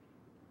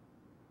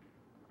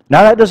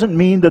 Now, that doesn't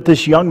mean that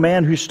this young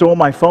man who stole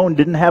my phone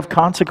didn't have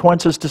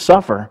consequences to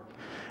suffer.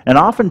 And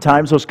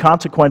oftentimes, those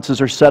consequences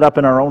are set up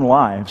in our own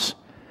lives.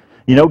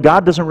 You know,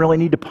 God doesn't really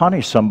need to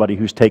punish somebody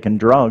who's taken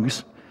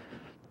drugs.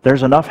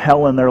 There's enough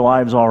hell in their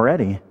lives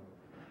already.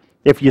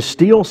 If you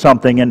steal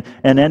something and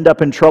end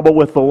up in trouble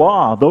with the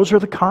law, those are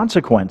the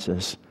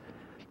consequences.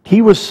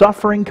 He was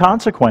suffering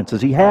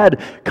consequences. He had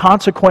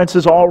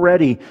consequences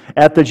already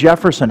at the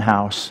Jefferson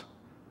house.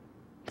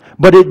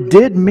 But it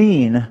did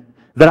mean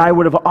that I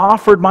would have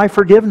offered my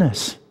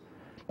forgiveness.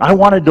 I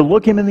wanted to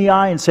look him in the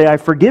eye and say, I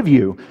forgive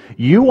you.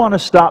 You want to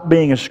stop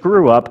being a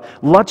screw-up.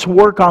 Let's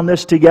work on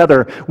this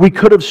together. We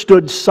could have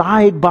stood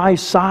side by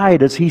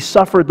side as he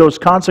suffered those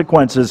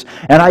consequences,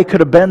 and I could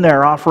have been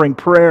there offering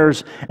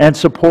prayers and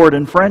support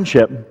and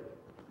friendship.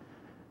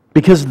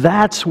 Because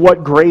that's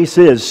what grace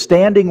is,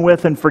 standing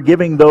with and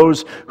forgiving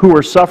those who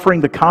are suffering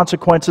the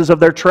consequences of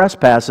their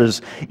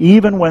trespasses,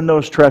 even when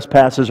those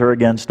trespasses are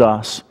against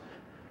us.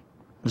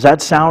 Does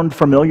that sound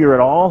familiar at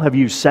all? Have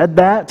you said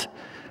that?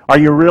 Are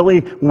you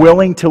really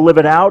willing to live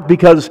it out?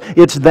 Because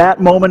it's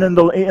that moment in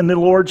the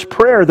Lord's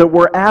Prayer that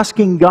we're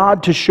asking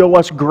God to show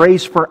us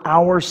grace for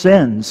our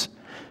sins,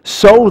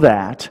 so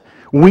that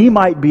we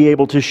might be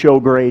able to show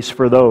grace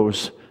for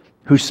those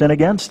who sin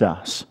against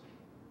us.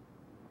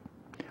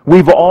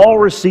 We've all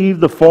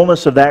received the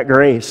fullness of that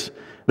grace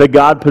that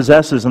God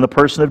possesses in the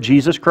person of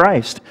Jesus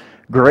Christ.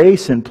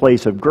 Grace in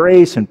place of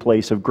grace, in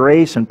place of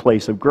grace, in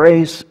place of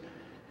grace.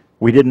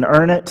 We didn't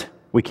earn it.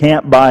 We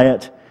can't buy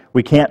it.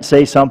 We can't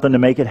say something to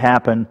make it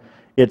happen.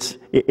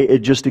 It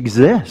just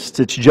exists.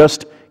 It's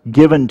just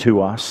given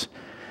to us.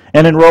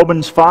 And in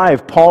Romans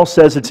 5, Paul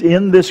says it's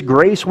in this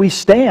grace we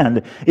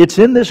stand. It's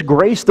in this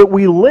grace that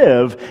we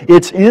live.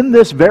 It's in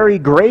this very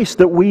grace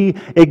that we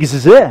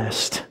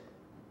exist.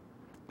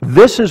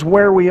 This is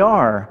where we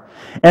are.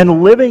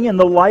 And living in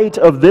the light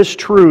of this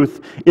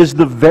truth is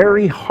the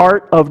very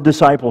heart of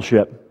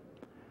discipleship.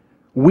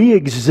 We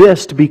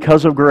exist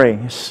because of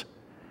grace.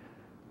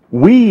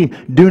 We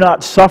do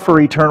not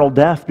suffer eternal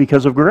death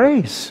because of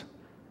grace.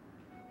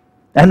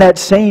 And that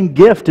same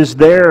gift is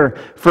there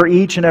for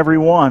each and every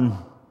one.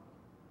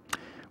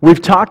 We've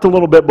talked a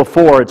little bit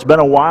before, it's been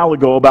a while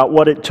ago, about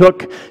what it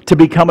took to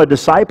become a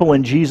disciple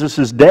in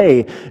Jesus'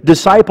 day.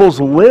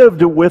 Disciples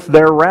lived with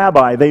their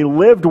rabbi. They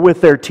lived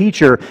with their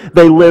teacher.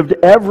 They lived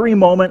every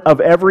moment of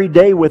every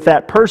day with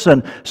that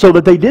person, so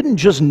that they didn't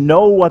just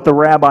know what the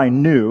rabbi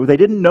knew. They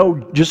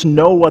didn't just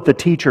know what the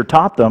teacher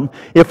taught them.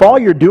 If all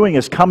you're doing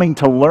is coming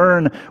to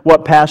learn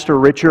what Pastor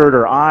Richard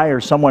or I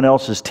or someone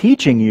else is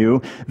teaching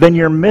you, then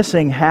you're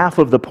missing half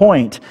of the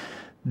point.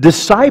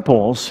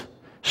 Disciples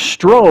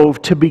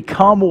strove to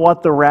become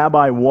what the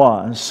rabbi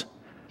was,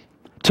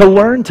 to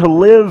learn to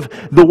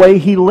live the way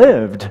he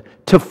lived,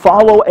 to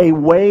follow a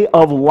way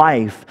of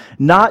life,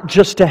 not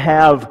just to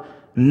have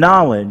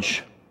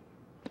knowledge.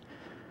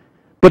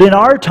 But in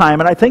our time,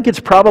 and I think it's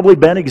probably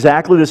been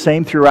exactly the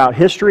same throughout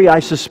history, I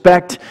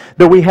suspect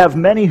that we have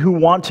many who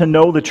want to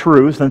know the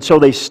truth, and so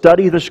they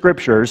study the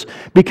Scriptures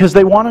because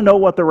they want to know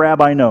what the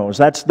rabbi knows.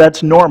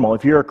 That's normal.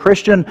 If you're a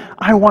Christian,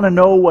 I want to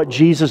know what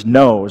Jesus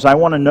knows. I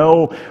want to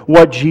know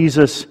what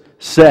Jesus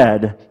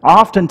said.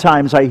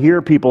 Oftentimes I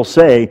hear people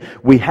say,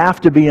 we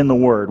have to be in the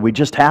Word. We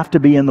just have to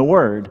be in the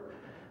Word.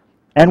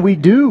 And we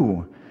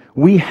do.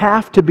 We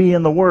have to be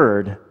in the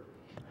Word.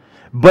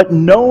 But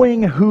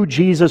knowing who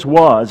Jesus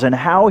was and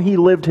how He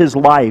lived His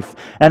life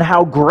and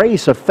how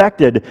grace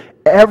affected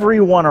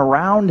everyone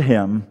around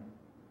Him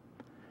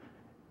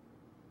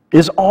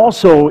is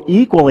also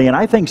equally, and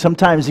I think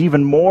sometimes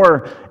even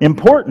more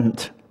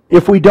important,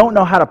 If we don't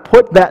know how to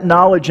put that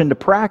knowledge into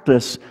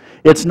practice,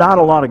 it's not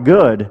a lot of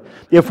good.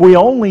 If we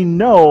only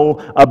know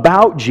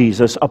about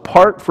Jesus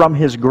apart from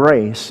His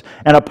grace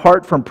and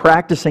apart from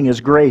practicing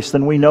His grace,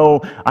 then we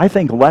know, I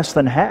think, less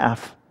than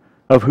half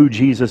of who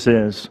Jesus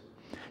is.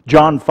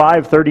 John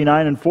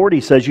 5:39 and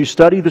 40 says, "You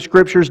study the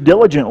Scriptures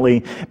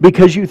diligently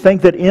because you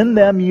think that in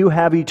them you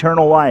have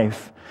eternal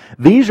life.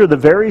 These are the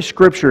very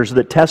Scriptures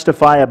that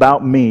testify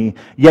about me,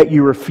 yet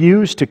you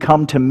refuse to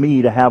come to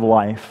me to have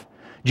life."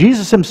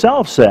 Jesus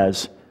Himself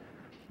says,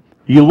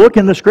 you look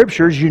in the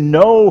Scriptures, you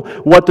know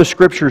what the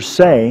Scriptures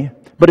say,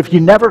 but if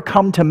you never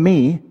come to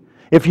me,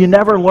 if you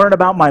never learn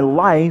about my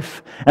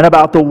life and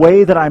about the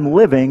way that I'm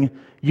living,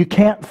 you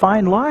can't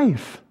find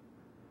life.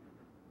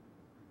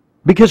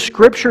 Because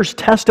Scriptures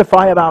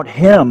testify about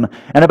Him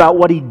and about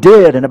what He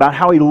did and about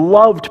how He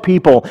loved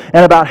people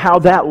and about how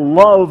that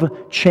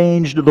love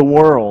changed the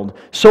world.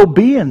 So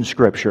be in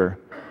Scripture.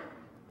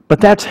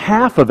 But that's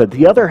half of it.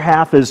 The other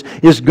half is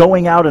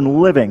going out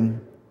and living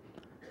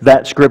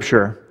that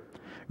Scripture.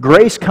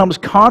 Grace comes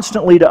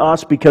constantly to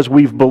us because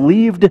we've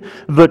believed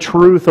the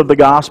truth of the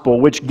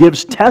gospel, which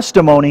gives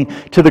testimony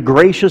to the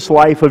gracious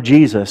life of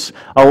Jesus,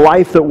 a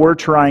life that we're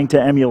trying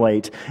to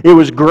emulate. It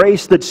was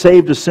grace that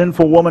saved a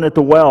sinful woman at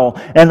the well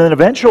and then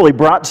eventually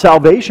brought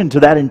salvation to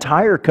that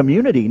entire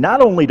community,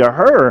 not only to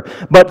her,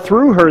 but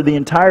through her, the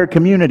entire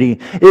community.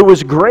 It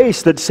was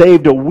grace that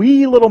saved a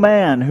wee little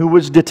man who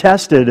was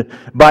detested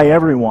by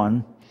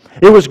everyone.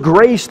 It was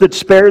grace that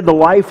spared the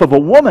life of a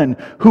woman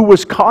who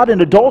was caught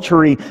in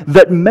adultery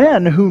that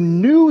men who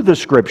knew the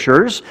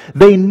Scriptures,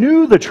 they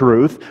knew the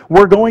truth,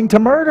 were going to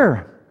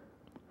murder.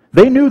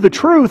 They knew the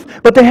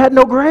truth, but they had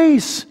no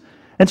grace.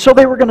 And so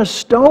they were going to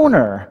stone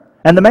her.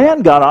 And the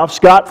man got off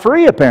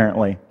scot-free,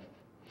 apparently.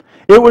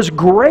 It was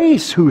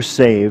grace who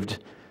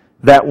saved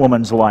that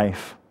woman's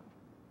life.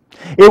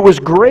 It was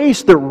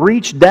grace that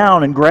reached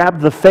down and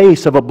grabbed the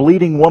face of a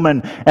bleeding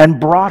woman and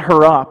brought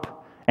her up,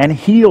 and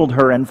healed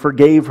her and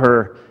forgave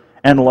her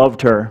and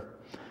loved her.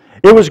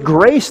 It was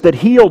grace that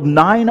healed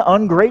 9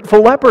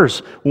 ungrateful lepers.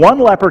 One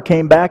leper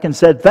came back and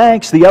said,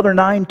 "Thanks." The other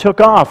 9 took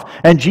off.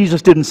 And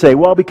Jesus didn't say,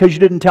 "Well, because you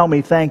didn't tell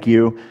me thank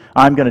you,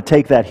 I'm going to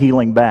take that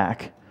healing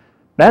back."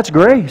 That's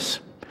grace.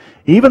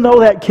 Even though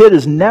that kid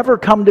has never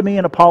come to me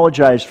and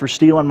apologized for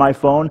stealing my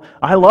phone,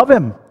 I love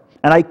him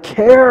and I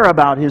care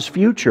about his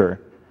future.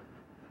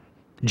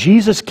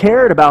 Jesus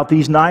cared about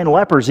these 9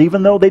 lepers,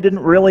 even though they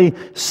didn't really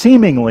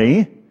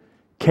seemingly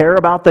care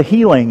about the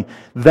healing.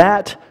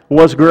 That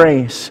was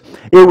grace.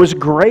 It was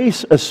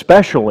grace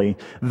especially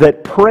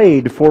that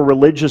prayed for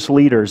religious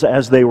leaders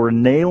as they were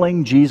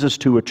nailing Jesus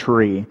to a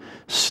tree.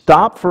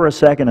 Stop for a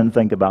second and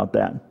think about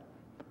that.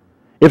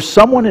 If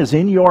someone is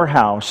in your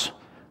house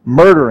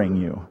murdering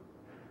you,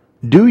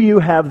 do you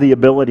have the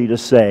ability to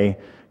say,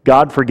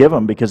 "God forgive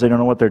them because they don't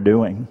know what they're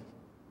doing"?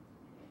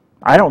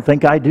 I don't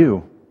think I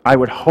do. I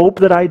would hope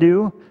that I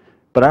do,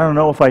 but I don't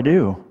know if I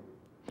do.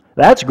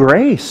 That's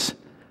grace.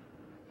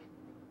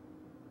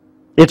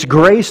 It's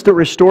grace that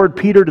restored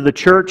Peter to the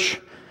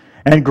church,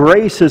 and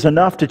grace is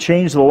enough to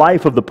change the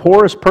life of the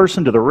poorest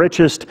person to the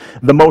richest,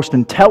 the most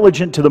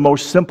intelligent to the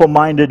most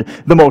simple-minded,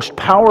 the most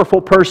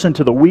powerful person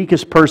to the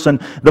weakest person,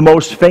 the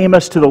most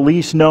famous to the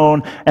least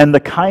known, and the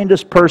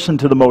kindest person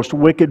to the most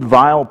wicked,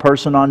 vile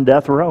person on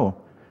death row.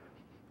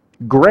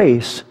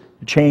 Grace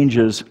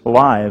changes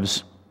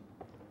lives.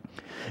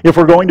 If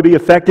we're going to be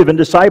effective in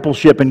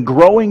discipleship and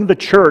growing the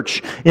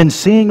church, in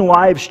seeing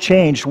lives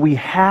changed, we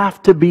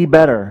have to be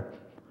better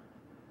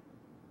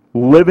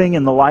living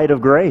in the light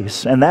of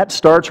grace. And that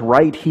starts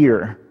right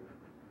here.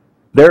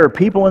 There are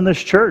people in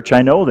this church,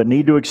 I know, that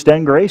need to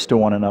extend grace to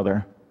one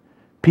another.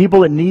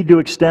 People that need to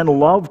extend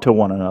love to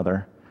one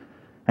another.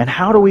 And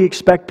how do we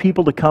expect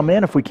people to come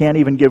in if we can't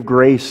even give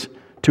grace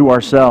to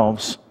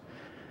ourselves?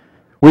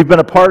 We've been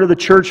a part of the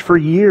church for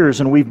years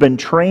and we've been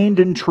trained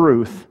in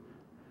truth.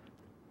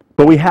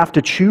 But we have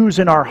to choose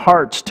in our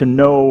hearts to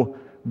know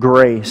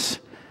grace.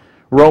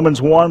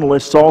 Romans 1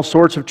 lists all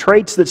sorts of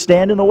traits that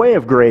stand in the way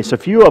of grace. A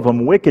few of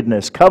them: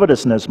 wickedness,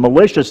 covetousness,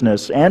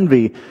 maliciousness,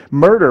 envy,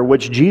 murder,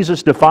 which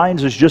Jesus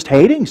defines as just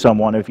hating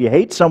someone. If you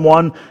hate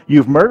someone,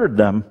 you've murdered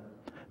them.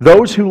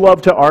 Those who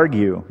love to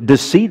argue,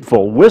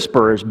 deceitful,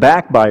 whisperers,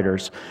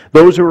 backbiters,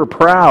 those who are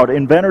proud,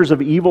 inventors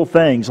of evil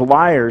things,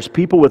 liars,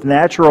 people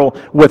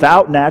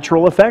without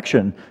natural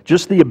affection,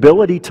 just the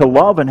ability to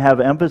love and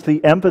have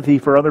empathy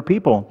for other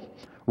people,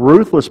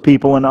 ruthless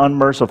people and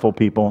unmerciful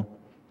people.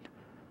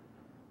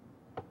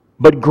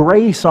 But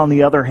grace, on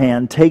the other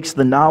hand, takes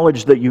the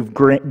knowledge that you've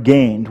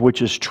gained,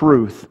 which is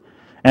truth,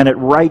 and it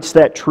writes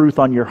that truth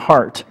on your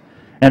heart.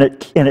 And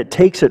it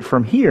takes it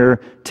from here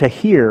to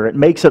here. It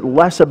makes it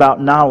less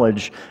about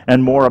knowledge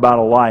and more about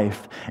a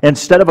life.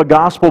 Instead of a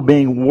gospel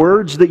being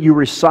words that you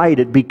recite,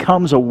 it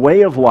becomes a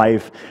way of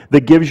life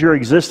that gives your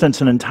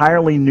existence an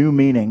entirely new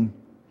meaning.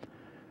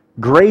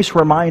 Grace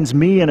reminds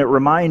me and it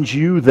reminds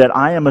you that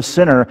I am a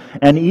sinner,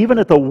 and even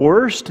at the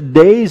worst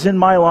days in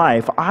my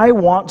life, I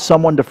want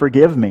someone to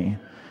forgive me,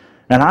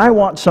 and I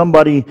want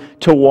somebody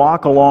to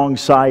walk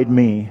alongside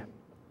me.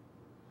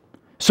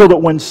 So that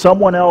when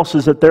someone else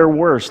is at their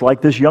worst,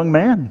 like this young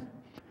man,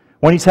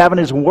 when he's having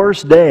his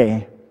worst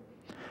day,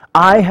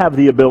 I have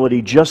the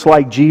ability, just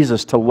like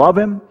Jesus, to love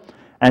him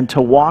and to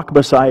walk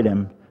beside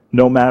him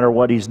no matter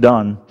what he's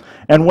done.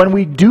 And when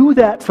we do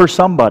that for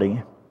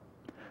somebody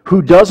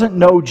who doesn't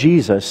know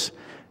Jesus,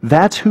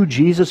 that's who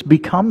Jesus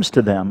becomes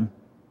to them.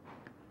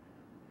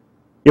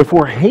 If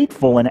we're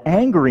hateful and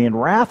angry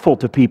and wrathful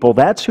to people,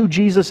 that's who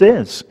Jesus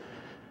is.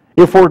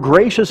 If we're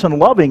gracious and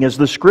loving, as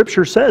the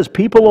Scripture says,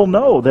 people will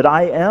know that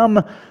I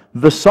am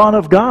the Son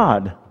of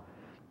God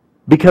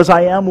because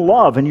I am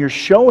love, and you're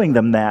showing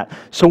them that.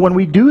 So when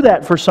we do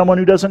that for someone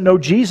who doesn't know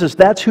Jesus,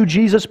 that's who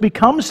Jesus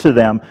becomes to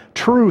them.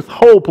 Truth,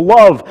 hope,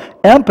 love,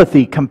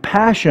 empathy,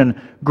 compassion,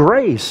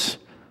 grace.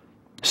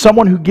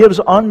 Someone who gives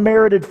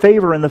unmerited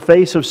favor in the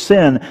face of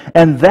sin.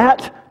 And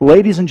that,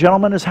 ladies and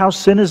gentlemen, is how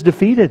sin is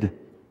defeated.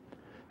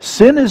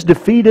 Sin is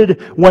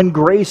defeated when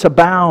grace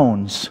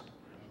abounds.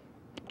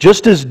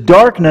 Just as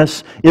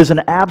darkness is an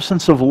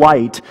absence of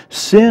light,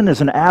 sin is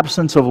an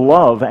absence of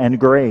love and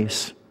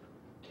grace.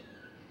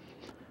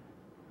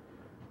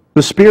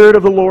 The Spirit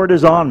of the Lord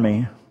is on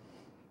me,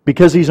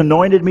 because He's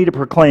anointed me to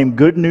proclaim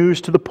good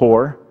news to the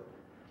poor.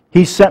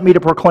 He sent me to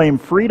proclaim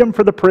freedom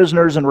for the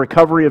prisoners and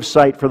recovery of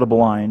sight for the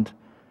blind,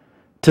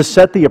 to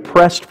set the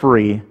oppressed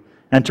free,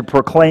 and to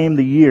proclaim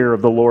the year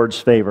of the Lord's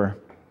favor.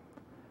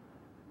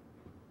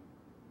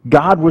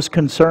 God was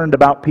concerned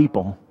about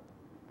people.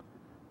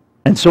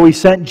 And so He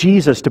sent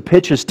Jesus to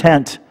pitch His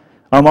tent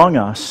among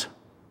us.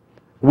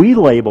 We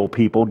label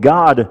people.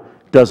 God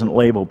doesn't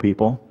label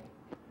people.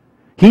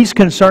 He's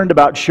concerned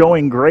about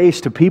showing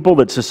grace to people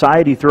that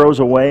society throws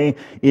away.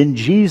 In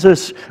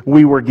Jesus,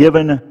 we were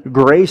given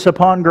grace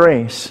upon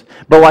grace.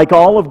 But like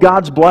all of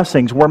God's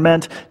blessings, we're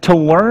meant to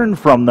learn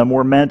from them.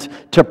 We're meant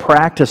to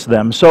practice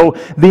them. So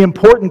the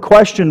important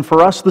question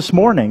for us this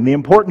morning, the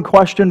important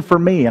question for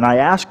me, and I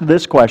asked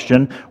this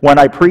question when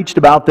I preached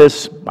about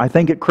this, I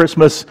think at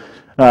Christmas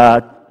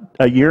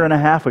a year and a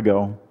half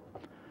ago.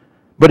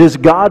 But is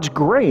God's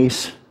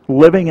grace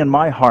living in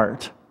my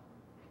heart?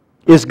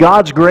 Is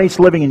God's grace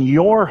living in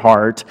your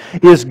heart?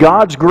 Is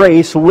God's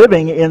grace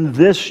living in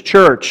this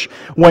church?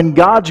 When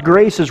God's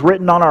grace is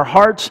written on our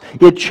hearts,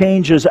 it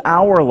changes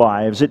our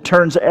lives. It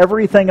turns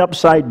everything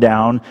upside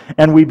down,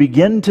 and we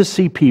begin to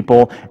see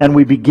people, and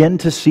we begin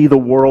to see the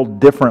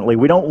world differently.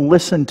 We don't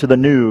listen to the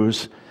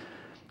news.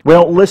 We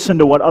don't listen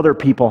to what other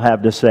people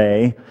have to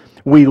say.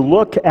 We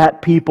look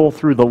at people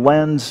through the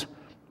lens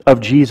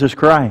of Jesus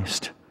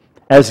Christ,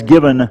 as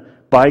given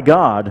by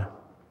God.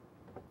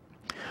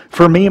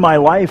 For me, my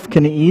life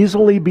can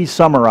easily be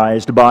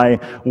summarized by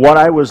what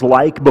I was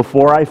like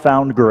before I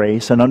found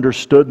grace and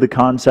understood the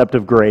concept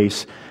of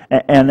grace,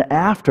 and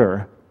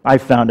after I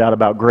found out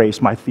about grace.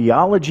 My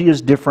theology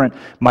is different,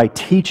 my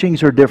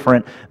teachings are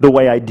different, the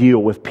way I deal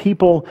with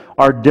people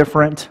are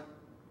different.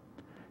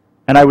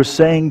 And I was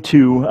saying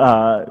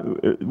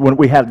when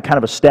we had kind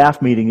of a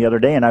staff meeting the other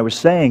day, and I was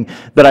saying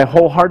that I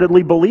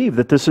wholeheartedly believe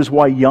that this is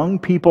why young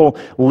people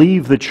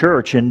leave the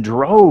church in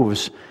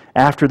droves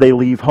after they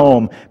leave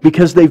home,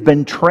 because they've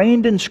been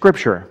trained in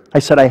Scripture. I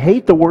said, I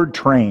hate the word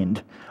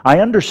trained. I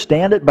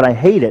understand it, but I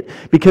hate it,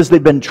 because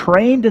they've been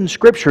trained in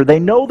Scripture. They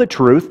know the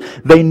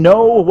truth. They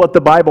know what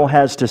the Bible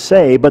has to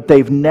say, but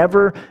they've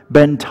never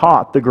been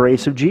taught the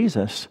grace of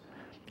Jesus.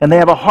 And they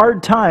have a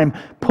hard time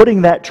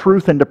putting that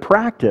truth into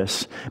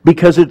practice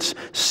because it's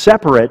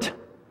separate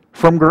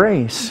from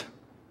grace.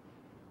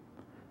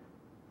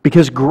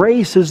 Because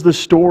grace is the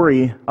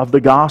story of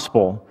the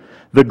gospel.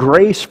 The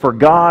grace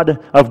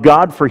of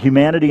God for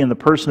humanity in the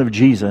person of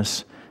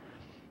Jesus.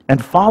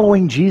 And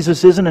following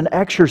Jesus isn't an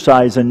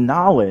exercise in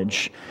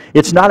knowledge.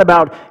 It's not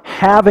about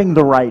having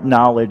the right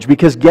knowledge,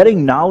 because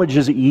getting knowledge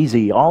is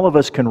easy. All of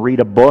us can read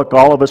a book.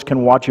 All of us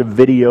can watch a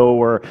video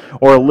or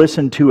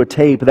listen to a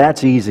tape.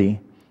 That's easy.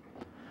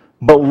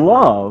 But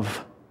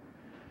love,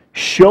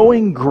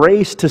 showing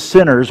grace to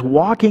sinners,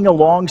 walking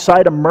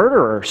alongside a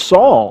murderer.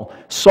 Saul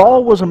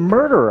was a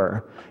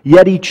murderer,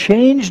 yet he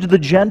changed the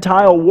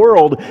Gentile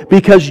world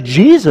because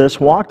Jesus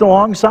walked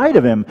alongside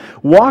of him.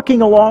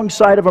 Walking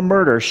alongside of a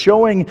murderer,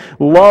 showing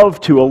love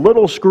to a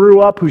little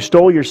screw-up who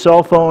stole your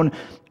cell phone,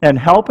 and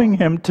helping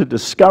him to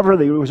discover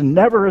that he was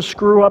never a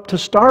screw-up to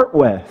start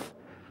with.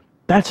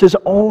 That's his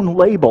own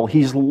label.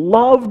 He's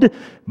loved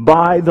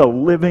by the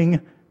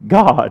living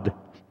God.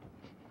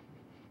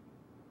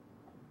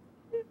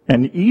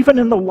 And even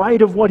in the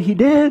light of what he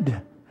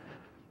did,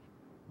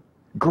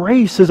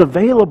 grace is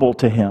available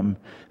to him.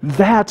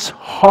 That's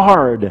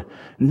hard.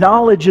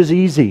 Knowledge is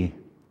easy.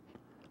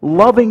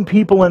 Loving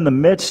people in the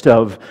midst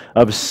of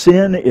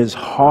sin is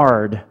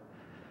hard.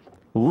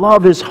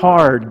 Love is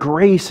hard.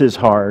 Grace is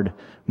hard.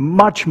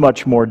 Much,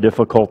 much more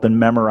difficult than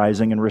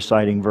memorizing and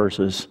reciting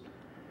verses.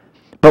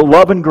 But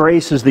love and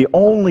grace is the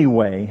only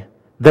way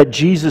that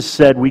Jesus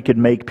said we could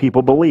make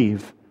people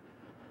believe.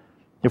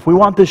 If we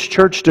want this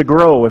church to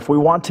grow, if we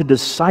want to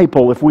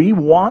disciple, if we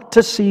want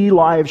to see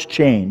lives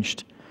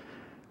changed,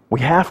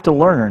 we have to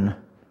learn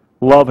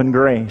love and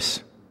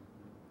grace.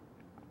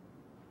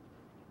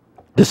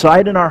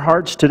 Decide in our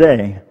hearts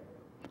today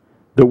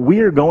that we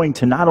are going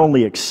to not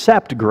only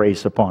accept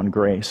grace upon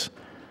grace,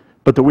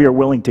 but that we are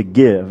willing to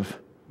give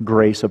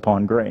grace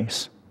upon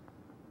grace.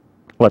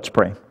 Let's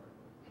pray.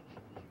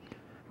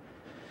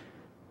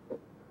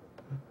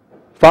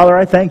 Father,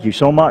 I thank you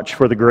so much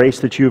for the grace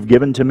that you have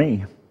given to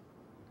me.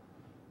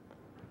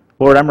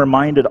 Lord, I'm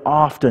reminded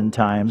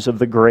oftentimes of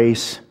the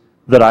grace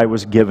that I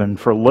was given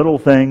for little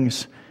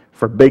things,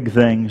 for big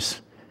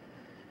things.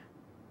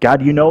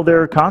 God, you know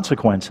there are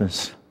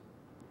consequences,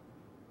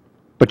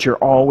 but you're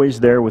always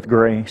there with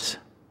grace.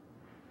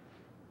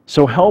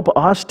 So help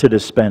us to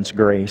dispense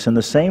grace in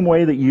the same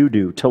way that you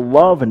do, to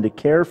love and to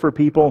care for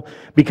people,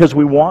 because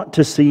we want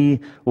to see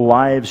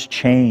lives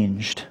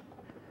changed,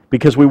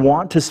 because we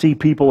want to see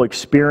people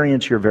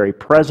experience your very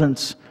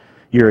presence,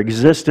 your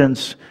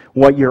existence,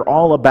 what you're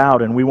all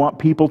about, and we want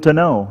people to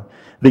know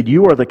that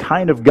you are the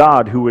kind of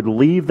God who would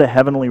leave the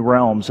heavenly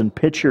realms and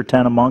pitch your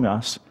tent among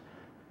us,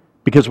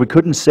 because we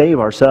couldn't save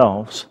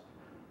ourselves.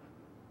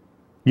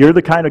 You're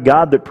the kind of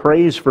God that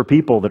prays for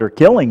people that are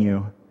killing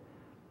you.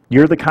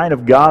 You're the kind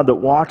of God that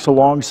walks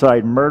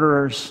alongside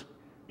murderers.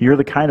 You're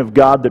the kind of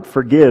God that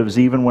forgives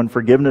even when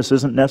forgiveness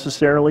isn't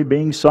necessarily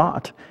being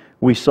sought.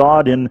 We saw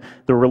it in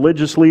the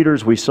religious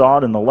leaders. We saw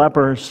it in the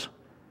lepers.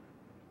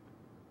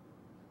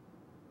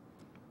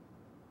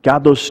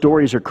 God, those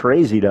stories are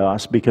crazy to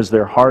us because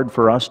they're hard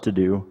for us to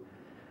do.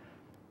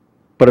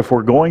 But if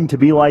we're going to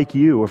be like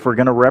you, if we're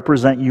going to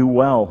represent you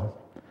well,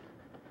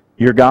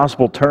 your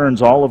gospel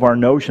turns all of our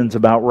notions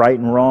about right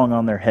and wrong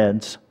on their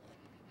heads.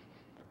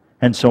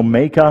 And so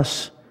make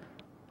us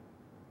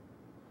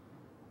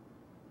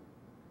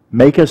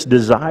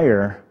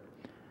desire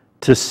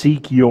to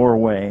seek your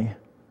way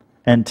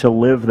and to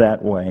live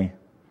that way.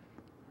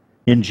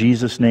 In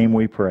Jesus' name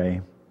we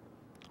pray.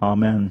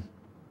 Amen.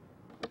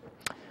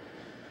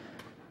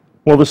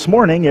 Well, this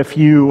morning, if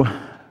you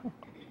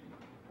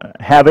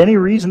have any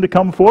reason to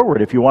come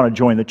forward, if you want to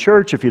join the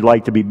church, if you'd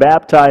like to be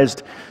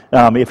baptized,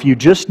 if you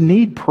just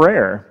need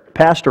prayer,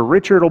 Pastor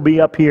Richard will be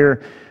up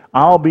here.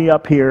 I'll be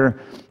up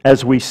here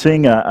as we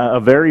sing a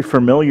very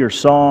familiar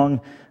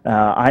song,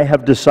 I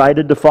have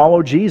decided to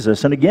follow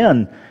Jesus. And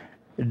again,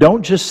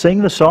 don't just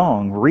sing the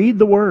song, read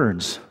the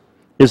words.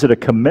 Is it a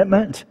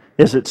commitment?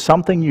 Is it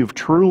something you've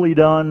truly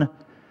done?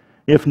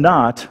 If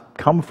not,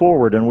 come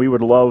forward and we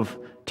would love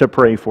to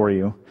pray for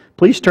you.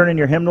 Please turn in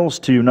your hymnals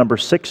to number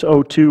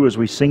 602 as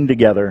we sing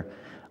together,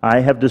 I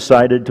have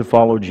decided to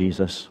follow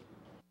Jesus.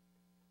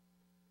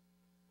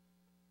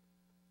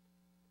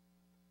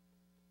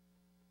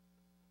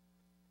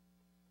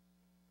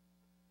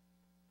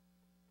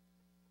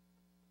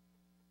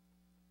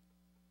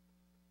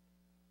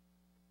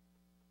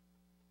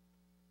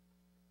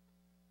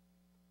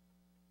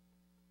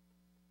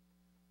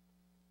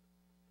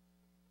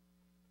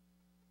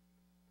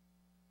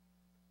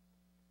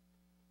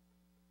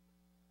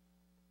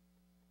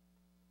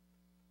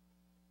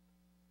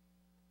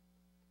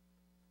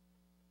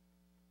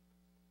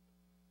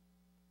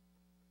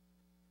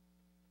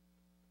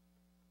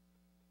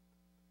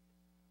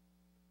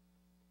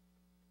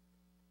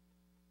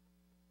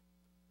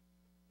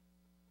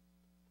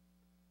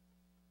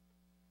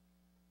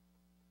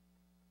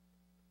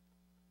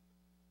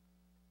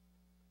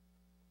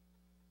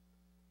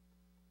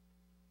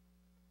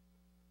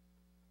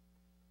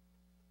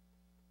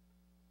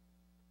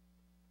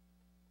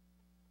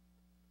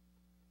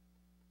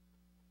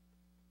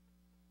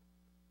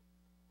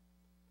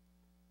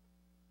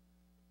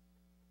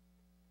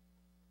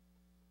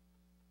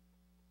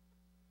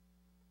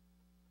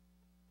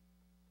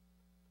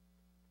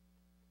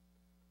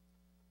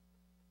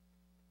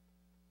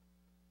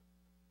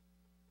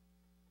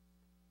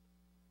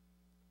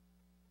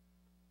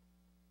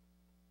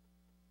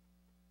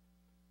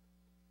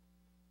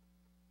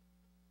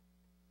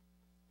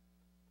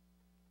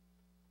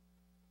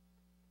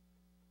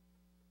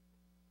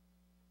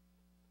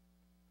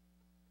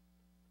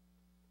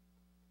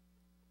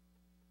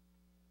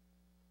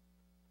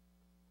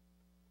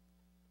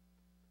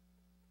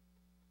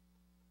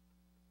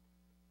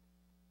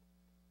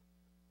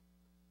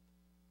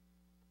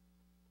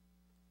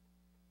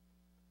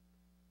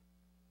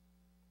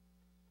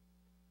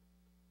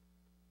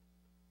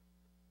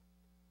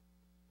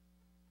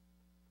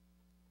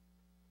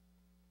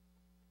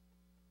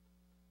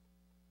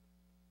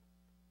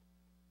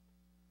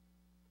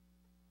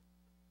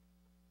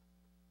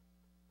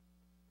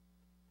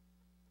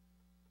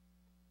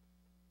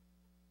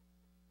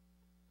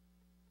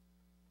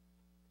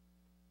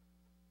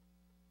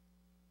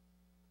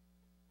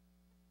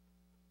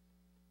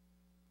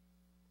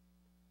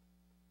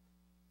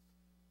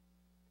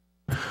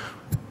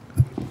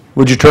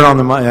 Would you turn on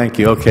the mic? Thank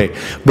you. Okay.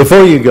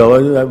 Before you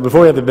go,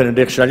 before we have the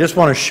benediction, I just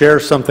want to share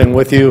something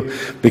with you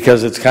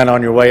because it's kind of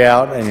on your way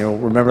out and you'll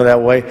remember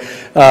that way.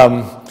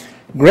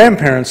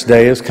 Grandparents'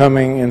 Day is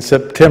coming in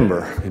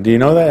September. Do you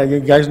know that?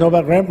 You guys know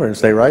about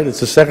Grandparents' Day, right? It's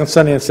the second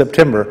Sunday in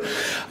September.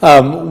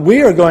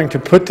 We are going to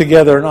put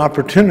together an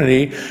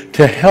opportunity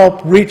to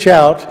help reach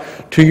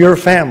out to your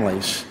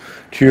families.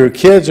 to your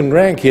kids and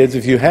grandkids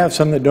if you have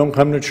some that don't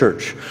come to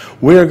church.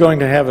 We are going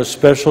to have a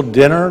special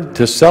dinner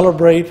to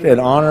celebrate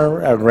and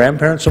honor our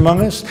grandparents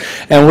among us,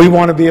 and we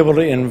want to be able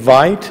to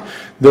invite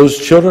those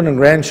children and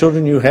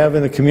grandchildren you have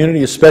in the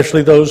community,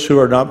 especially those who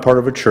are not part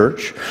of a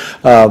church.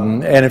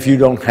 And if you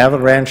don't have a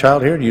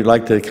grandchild here, you'd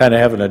like to kind of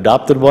have an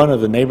adopted one or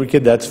the neighbor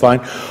kid, that's fine.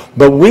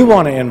 But we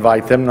want to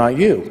invite them, not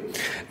you.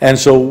 And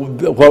so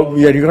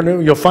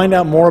you'll find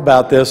out more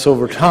about this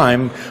over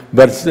time,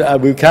 but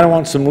we kind of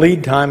want some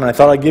lead time, and I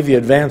thought I'd give you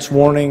advance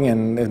warning,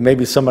 and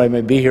maybe somebody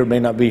may be here, may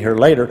not be here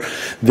later.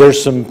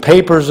 There's some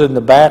papers in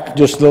the back,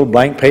 just little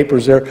blank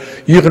papers there.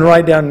 You can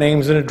write down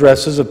names and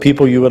addresses of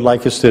people you would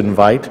like us to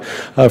invite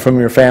from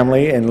your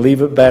family and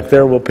leave it back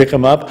there. We'll pick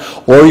them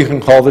up, or you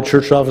can call the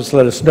church office,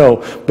 let us know.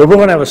 But we're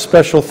going to have a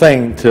special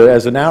thing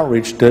as an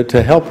outreach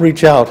to help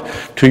reach out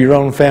to your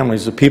own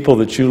families, the people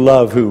that you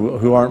love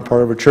who aren't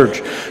part of a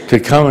church,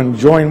 to come and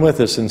join with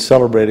us in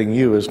celebrating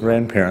you as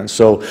grandparents.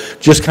 So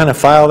just kind of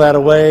file that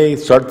away,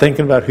 start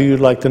thinking about who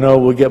you'd like to know.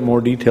 We'll get more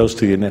details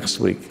to you next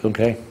week,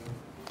 okay?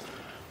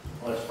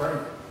 Let's pray.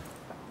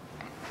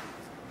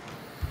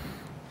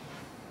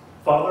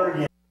 Father,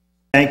 again,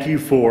 thank you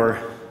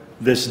for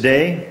this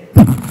day.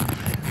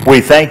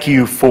 We thank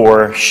you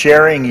for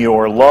sharing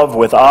your love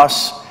with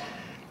us.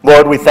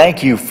 Lord, we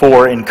thank you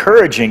for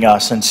encouraging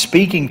us and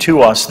speaking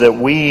to us that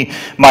we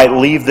might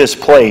leave this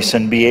place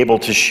and be able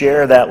to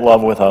share that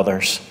love with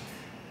others.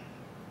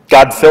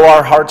 God, fill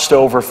our hearts to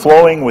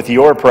overflowing with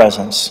your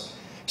presence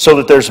so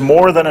that there's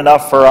more than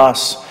enough for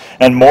us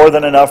and more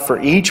than enough for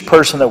each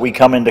person that we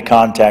come into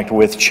contact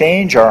with.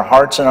 Change our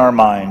hearts and our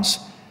minds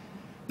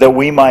that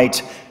we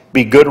might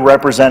be good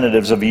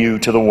representatives of you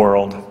to the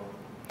world.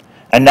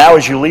 And now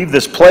as you leave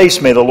this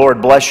place, may the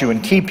Lord bless you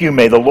and keep you.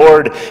 May the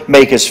Lord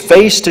make his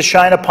face to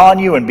shine upon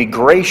you and be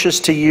gracious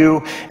to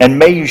you, and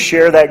may you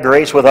share that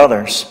grace with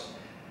others.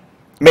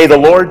 May the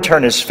Lord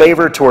turn his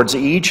favor towards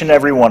each and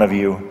every one of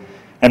you,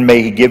 and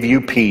may he give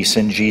you peace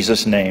in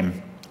Jesus'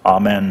 name.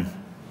 Amen.